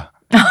게 아닙니다.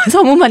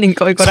 서문만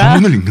읽거라.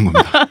 서문을 읽는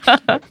겁니다.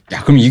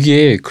 그럼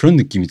이게 그런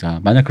느낌이다.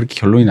 만약 그렇게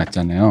결론이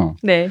났잖아요.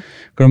 네.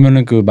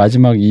 그러면은 그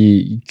마지막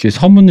이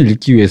서문을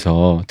읽기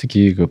위해서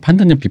특히 그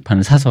판단력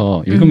비판을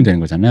사서 읽으면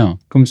되는 거잖아요.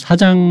 그럼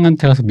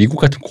사장한테 가서 미국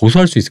같은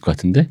고소할 수 있을 것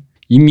같은데?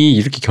 이미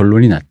이렇게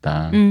결론이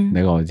났다.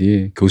 내가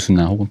어디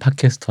교수나 혹은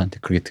팟캐스터한테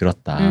그렇게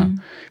들었다.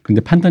 근데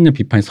판단력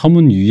비판이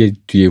서문 위에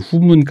뒤에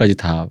후문까지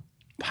다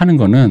파는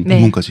거는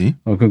본문까지.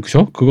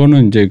 그렇죠.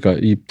 그거는 이제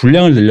그러니까 이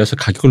분량을 늘려서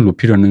가격을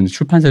높이려는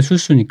출판사의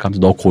술수니까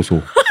너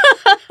고소.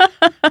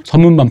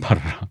 서문만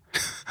팔아라.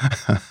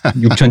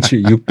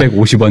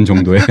 650원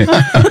정도에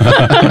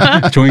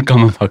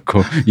종이값만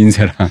받고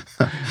인쇄랑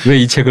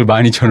왜 이 책을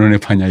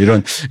 12,000원에 파냐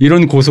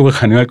이런 고소가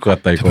가능할 것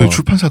같다 이거.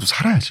 출판사도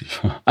살아야지.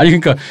 아니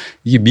그러니까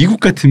이게 미국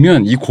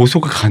같으면 이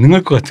고소가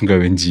가능할 것 같은가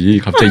왠지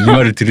갑자기 이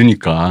말을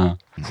들으니까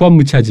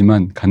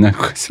후한무치하지만 가능할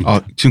것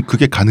같습니다. 지금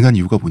그게 가능한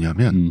이유가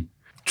뭐냐면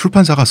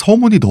출판사가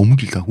서문이 너무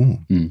길다고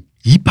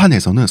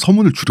 2판에서는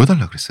서문을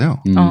줄여달라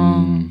그랬어요.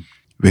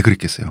 왜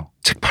그랬겠어요?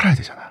 책 팔아야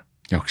되잖아.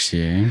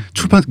 역시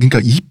그러니까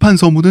 2판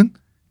서문은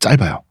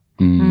짧아요.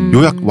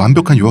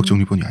 완벽한 요약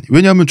정리본이 아니에요.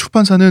 왜냐하면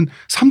출판사는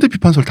 3대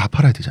비판서를 다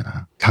팔아야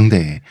되잖아.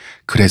 당대에.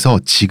 그래서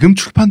지금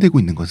출판되고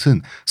있는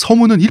것은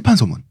서문은 1판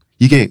서문.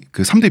 이게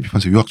그 3대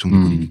비판서 요약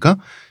정리본이니까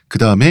그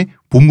다음에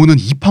본문은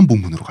 2판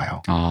본문으로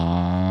가요.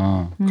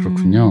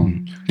 그렇군요.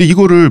 근데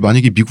이거를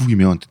만약에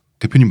미국이면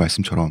대표님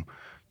말씀처럼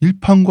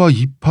 1판과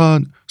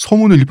 2판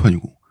서문은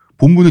 1판이고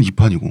본문은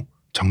 2판이고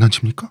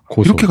장난칩니까?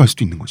 고소. 이렇게 갈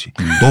수도 있는 거지.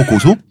 너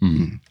고소?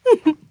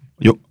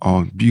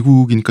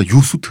 미국이니까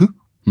유수트?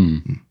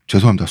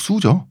 죄송합니다.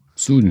 수죠.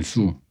 수.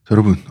 자,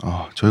 여러분,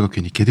 저희가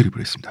괜히 개드립을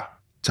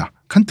했습니다. 자,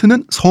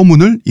 칸트는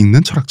서문을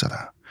읽는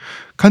철학자다.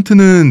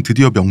 칸트는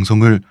드디어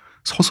명성을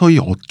서서히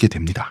얻게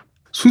됩니다.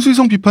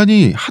 순수이성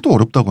비판이 하도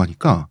어렵다고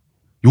하니까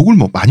욕을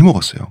많이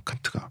먹었어요.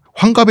 칸트가.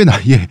 환갑의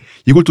나이에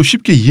이걸 또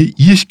쉽게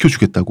이해시켜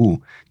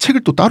주겠다고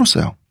책을 또 따로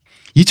써요.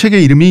 이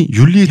책의 이름이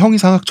윤리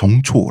형이상학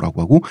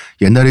정초라고 하고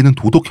옛날에는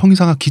도덕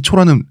형이상학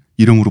기초라는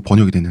이름으로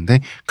번역이 됐는데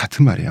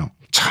같은 말이에요.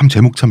 참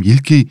제목 참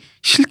읽기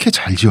싫게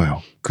잘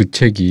지어요. 그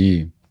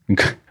책이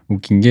그러니까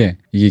웃긴 게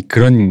이게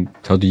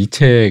저도 이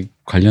책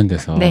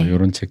관련돼서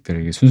이런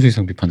책들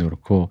순수이성 비판도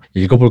그렇고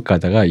읽어볼까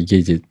하다가 이게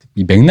이제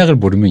이 맥락을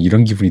모르면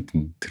이런 기분이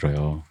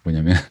들어요.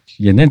 뭐냐면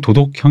옛날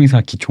도덕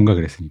형이상학 기초인가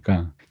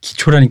그랬으니까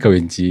기초라니까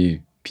왠지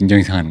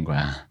빈정이 상하는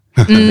거야.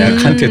 내가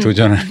칸트에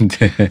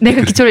도전하는데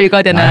내가 기초를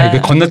읽어야 되나?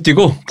 이거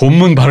건너뛰고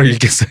본문 바로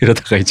읽겠어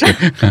이러다가 이제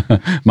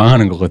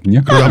망하는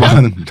거거든요. 그러다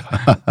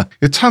망합니다.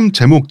 참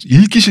제목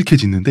읽기 싫게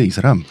짓는데 이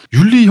사람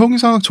윤리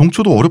형이상학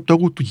정초도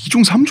어렵다고 또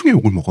 2중 3중의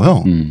욕을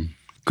먹어요.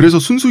 그래서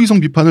순수이성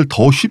비판을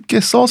더 쉽게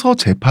써서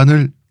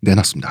재판을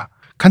내놨습니다.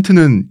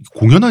 칸트는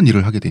공연한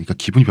일을 하게 되니까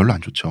기분이 별로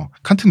안 좋죠.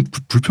 칸트는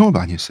불평을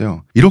많이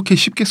했어요. 이렇게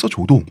쉽게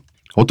써줘도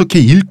어떻게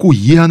읽고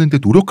이해하는데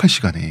노력할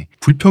시간에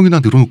불평이나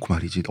늘어놓고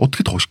말이지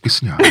어떻게 더 쉽게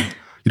쓰냐.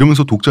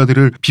 이러면서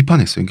독자들을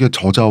비판했어요. 그러니까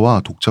저자와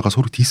독자가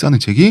서로 디스하는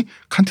책이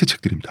칸트의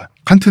책들입니다.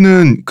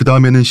 칸트는 그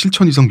다음에는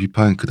실천이성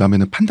비판, 그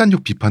다음에는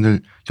판단력 비판을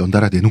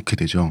연달아 내놓게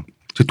되죠.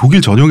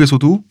 독일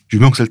전역에서도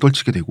유명세를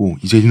떨치게 되고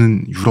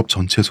이제는 유럽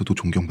전체에서도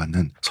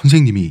존경받는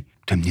선생님이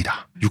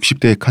됩니다.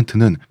 60대의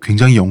칸트는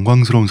굉장히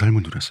영광스러운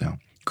삶을 누렸어요.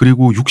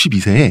 그리고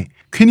 62세에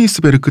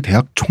퀘니스베르크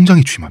대학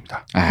총장이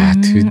취임합니다.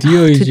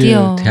 드디어 이제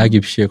대학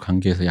입시의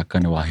관계에서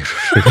약간의 와이를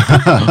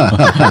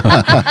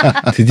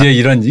드디어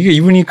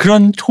이분이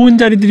그런 좋은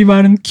자리들이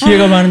많은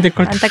기회가 많은데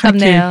그걸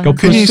안타깝네요.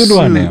 옆으로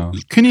스루하네요.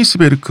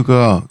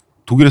 퀘니스베르크가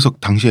독일에서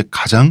당시에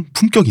가장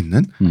품격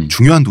있는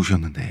중요한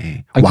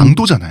도시였는데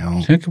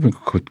왕도잖아요. 생각해보니까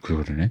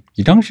그러네.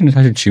 이 당시는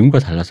사실 지금과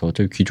달라서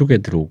어차피 귀족에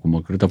들어오고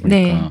뭐 그러다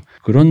보니까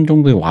그런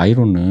정도의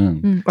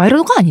와이로는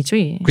와이로가 아니죠.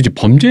 그치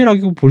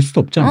범죄라고 볼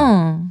수도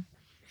없잖아.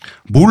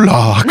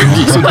 몰라. 그런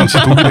게 있었는지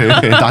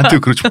독일에. 나한테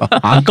그러지 마.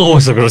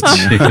 아까워서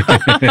그렇지.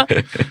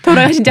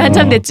 돌아가신 지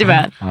한참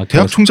됐지만.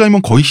 대학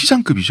총장이면 거의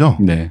시장급이죠.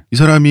 네. 이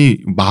사람이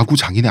마구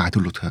장인의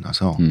아들로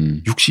태어나서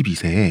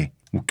 62세에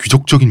뭐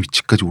귀족적인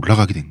위치까지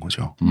올라가게 된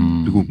거죠.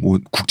 그리고 뭐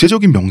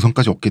국제적인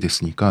명성까지 얻게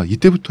됐으니까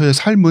이때부터의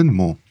삶은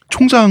뭐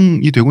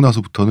총장이 되고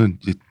나서부터는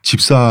이제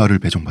집사를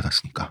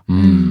배정받았으니까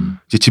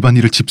이제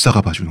집안일을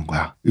집사가 봐주는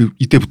거야.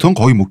 이때부터는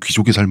거의 뭐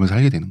귀족의 삶을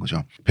살게 되는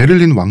거죠.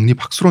 베를린 왕립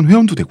학술원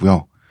회원도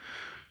되고요.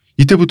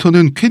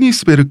 이때부터는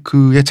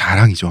퀘니스베르크의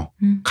자랑이죠.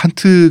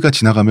 칸트가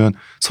지나가면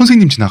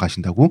선생님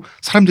지나가신다고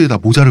사람들이 다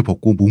모자를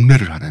벗고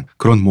목례를 하는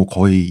그런 뭐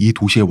거의 이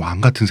도시의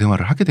왕 같은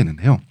생활을 하게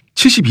되는데요.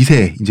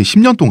 72세 이제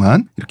 10년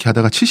동안 이렇게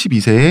하다가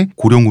 72세에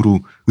고령으로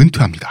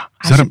은퇴합니다.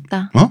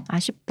 아쉽다.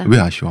 아쉽다. 왜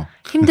아쉬워?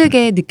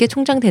 힘들게 늦게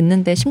총장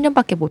됐는데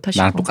 10년밖에 못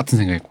하시고. 나랑 똑같은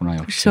생각했구나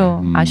역시.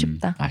 그렇죠.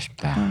 아쉽다.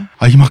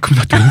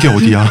 이만큼이나 된 게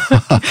어디야.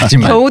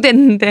 하지만 겨우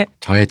됐는데.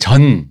 저의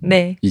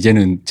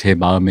이제는 제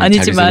마음의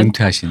아니지만. 자리에서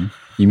은퇴하신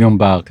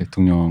이명박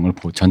대통령을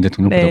전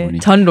대통령 보다 보니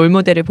전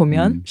롤모델을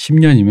보면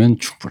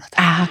 10년이면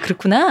충분하다.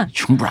 그렇구나.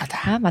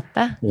 충분하다.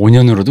 맞다.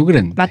 5년으로도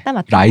그랬는데. 맞다.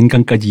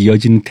 라인강까지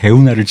이어지는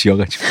대운하를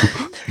지어가지고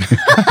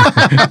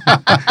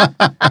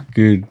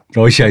그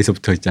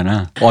러시아에서부터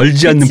있잖아.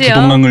 얼지 않는 그치요.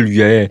 부동강을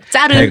위해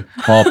짤을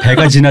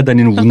배가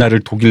지나다니는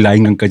운하를 독일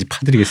라인강까지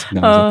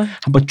파드리겠습니다. 그래서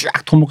한번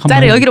쫙 토목 한번.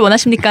 짤을 여기를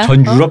원하십니까?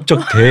 전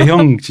유럽적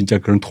대형 진짜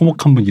그런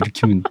토목 한번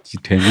일으키면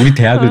돼. 우리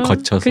대학을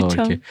거쳐서 그렇죠.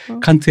 이렇게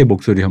칸트의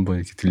목소리 한번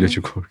이렇게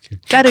들려주고 이렇게.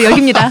 짤을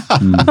여기입니다.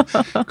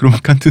 그러면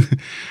칸트는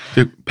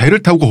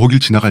배를 타고 거길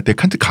지나갈 때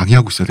칸트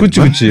강의하고 있어야 되는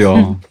거야?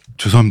 그렇죠.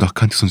 죄송합니다.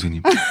 칸트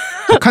선생님.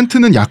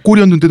 칸트는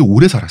약골이었는데도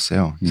오래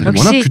살았어요.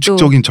 워낙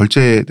규칙적인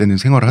절제되는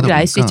생활을 하다 보니까.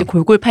 알 수 있지.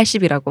 골골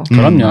 80이라고.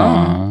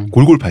 그럼요.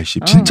 골골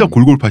 80. 진짜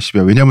골골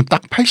 80이야. 왜냐하면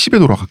딱 80에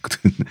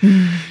돌아갔거든.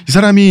 이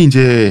사람이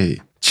이제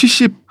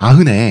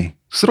 90에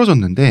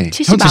쓰러졌는데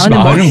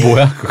 70은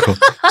뭐야 그거.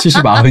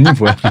 70이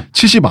뭐야.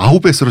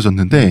 79에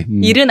쓰러졌는데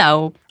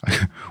 79.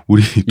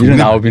 우리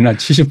 79이나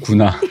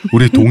 79나.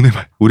 우리 동네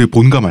말. 우리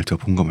본가 말투.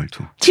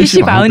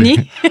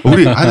 70이?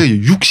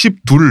 우리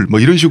 62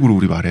 뭐 이런 식으로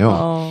우리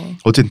말해요.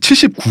 어쨌든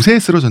 79세에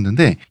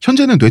쓰러졌는데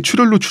현재는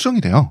뇌출혈로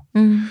추정이 돼요.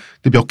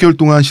 근데 몇 개월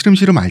동안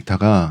시름시름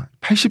앓다가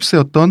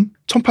 80세였던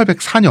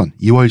 1804년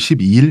 2월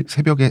 12일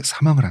새벽에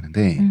사망을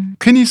하는데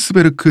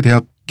퀘니스베르크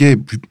대학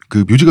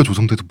그 묘지가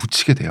조성돼서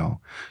묻히게 돼요.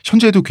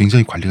 현재도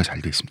굉장히 관리가 잘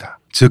돼 있습니다.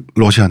 즉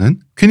러시아는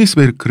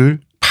퀘니스베르크를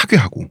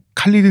파괴하고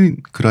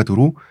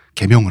칼리닌그라드로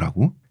개명을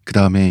하고 그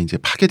다음에 이제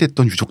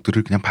파괴됐던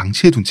유적들을 그냥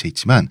방치해 둔 채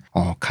있지만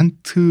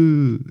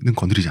칸트는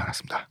건드리지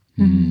않았습니다.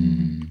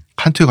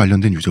 칸트에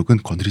관련된 유적은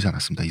건드리지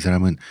않았습니다. 이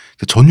사람은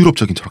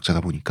전유럽적인 철학자다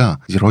보니까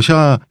이제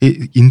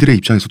러시아인들의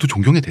입장에서도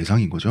존경의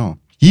대상인 거죠.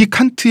 이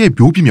칸트의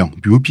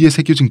묘비에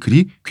새겨진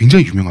글이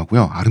굉장히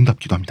유명하고요.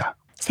 아름답기도 합니다.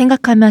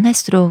 생각하면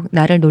할수록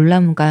나를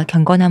놀라움과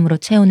경건함으로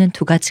채우는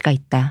두 가지가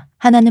있다.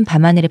 하나는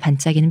밤하늘에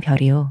반짝이는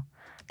별이요.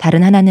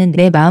 다른 하나는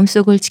내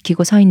마음속을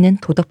지키고 서 있는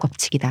도덕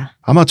법칙이다.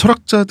 아마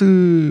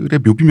철학자들의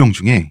묘비명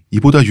중에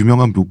이보다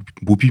유명한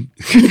묘비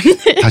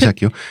다시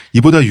할게요.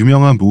 이보다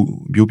유명한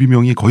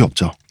묘비명이 거의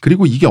없죠.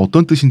 그리고 이게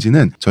어떤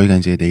뜻인지는 저희가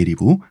이제 내일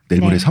 2부,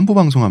 내일 모레 3부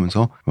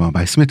방송하면서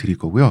말씀해 드릴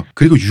거고요.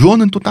 그리고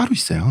유언은 또 따로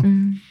있어요.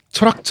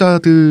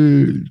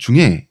 철학자들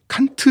중에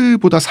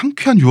칸트보다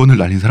상쾌한 유언을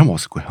날린 사람은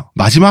없을 거예요.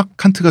 마지막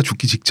칸트가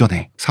죽기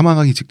직전에,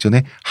 사망하기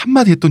직전에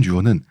한마디 했던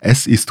유언은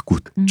as is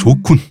good,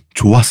 좋군,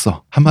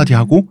 좋았어 한마디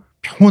하고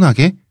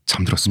평온하게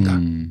잠들었습니다.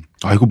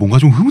 아, 이거 뭔가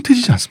좀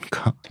흐뭇해지지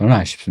않습니까? 저는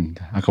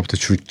아쉽습니다. 아까부터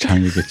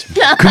주장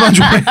얘기했지만. 그만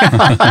좀 해.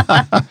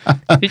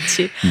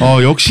 그렇지.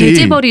 역시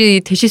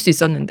돼지벌이 되실 수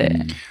있었는데.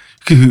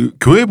 그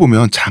교회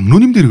보면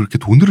장로님들이 그렇게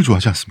돈들을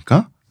좋아하지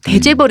않습니까?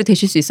 돼지벌이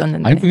되실 수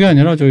있었는데. 아니 그게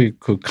아니라 저희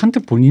그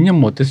칸트 본인은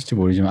뭐 어땠을지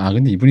모르지만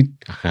근데 이분이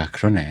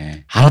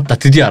그러네. 알았다.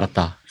 드디어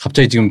알았다.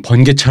 갑자기 지금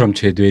번개처럼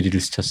제 뇌리를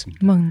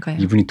스쳤습니다. 뭔가요?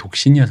 이분이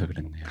독신이어서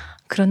그랬네요.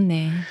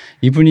 그렇네.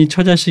 이분이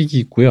처자식이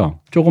있고요.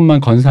 조금만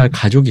건사할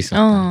가족이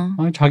있었다.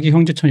 자기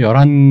형제처럼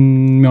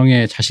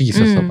 11명의 자식이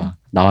있었어 봐.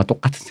 나와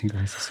똑같은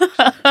생각을 했었어.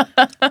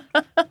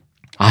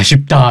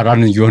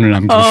 아쉽다라는 유언을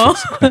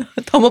남겨주셨을 거예요.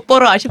 더 못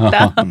벌어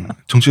아쉽다.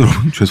 정치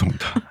여러분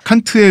죄송합니다.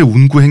 칸트의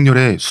운구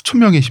행렬에 수천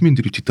명의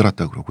시민들이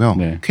뒤따랐다 그러고요.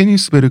 네.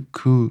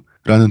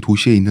 케니스베르크라는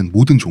도시에 있는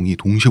모든 종이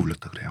동시에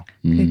울렸다 그래요.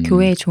 그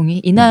교회의 종이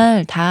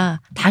이날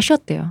다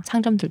쉬었대요.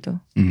 상점들도.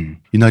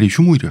 이날이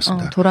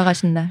휴무일이었습니다.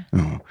 돌아가신 날.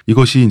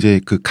 이것이 이제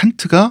그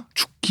칸트가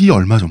죽기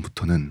얼마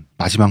전부터는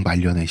마지막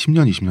말년에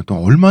 10년, 20년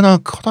동안 얼마나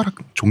커다란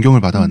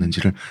존경을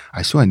받아왔는지를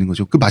알 수가 있는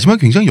거죠. 그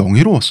마지막이 굉장히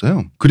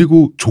영예로웠어요.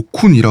 그리고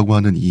조쿤이라고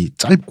하는 이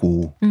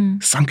짧고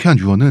상쾌한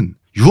유언은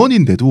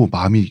유언인데도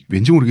마음이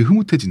왠지 모르게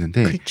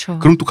흐뭇해지는데 그렇죠.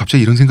 그럼 또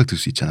갑자기 이런 생각 들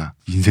수 있잖아.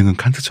 인생은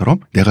칸트처럼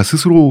내가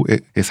스스로의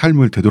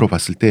삶을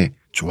되돌아봤을 때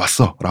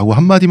좋았어 라고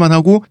한마디만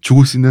하고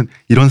죽을 수 있는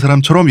이런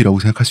사람처럼이라고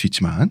생각할 수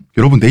있지만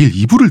여러분 내일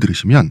 2부를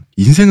들으시면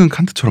인생은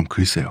칸트처럼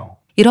글쎄요.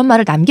 이런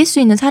말을 남길 수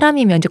있는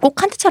사람이면 이제 꼭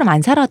칸트처럼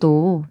안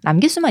살아도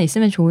남길 수만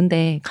있으면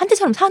좋은데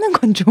칸트처럼 사는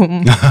건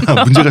좀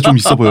문제가 좀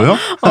있어 보여요?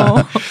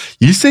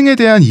 일생에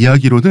대한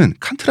이야기로는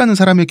칸트라는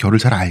사람의 결을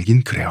잘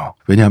알긴 그래요.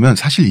 왜냐하면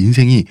사실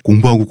인생이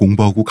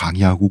공부하고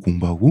강의하고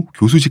공부하고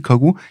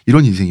교수직하고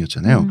이런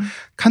인생이었잖아요.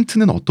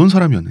 칸트는 어떤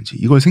사람이었는지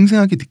이걸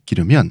생생하게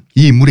느끼려면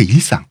이 인물의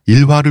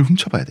일화를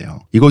훔쳐봐야 돼요.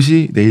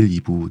 이것이 내일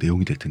 2부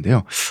내용이 될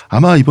텐데요.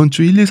 아마 이번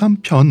주 1, 2,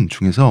 3편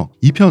중에서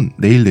 2편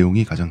내일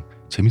내용이 가장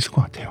재밌을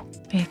것 같아요.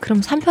 네,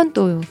 그럼 3편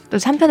또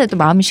 3편에 또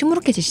마음이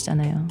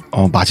시무룩해지시잖아요.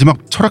 마지막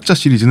철학자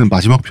시리즈는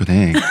마지막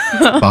편에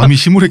마음이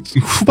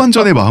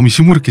후반전에 마음이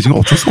시무룩해지는 건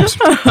어쩔 수가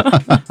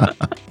없습니다.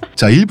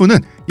 자,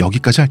 1부는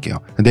여기까지 할게요.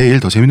 내일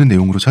더 재밌는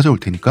내용으로 찾아올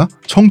테니까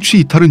청취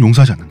이탈은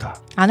용서하지 않는다.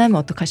 안 하면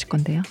어떡하실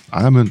건데요?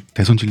 안 하면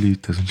대선 진리.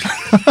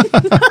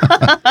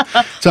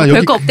 자,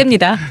 별거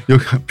없답니다.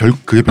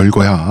 그게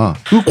별거야.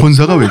 그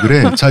권사가 왜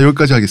그래? 자,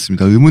 여기까지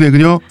하겠습니다. 의문의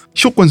그녀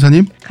시옥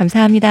권사님.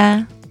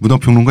 감사합니다.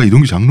 문화평론가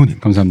이동규 장로님.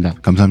 감사합니다.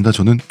 감사합니다.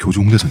 저는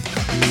교주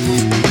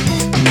홍대선입니다.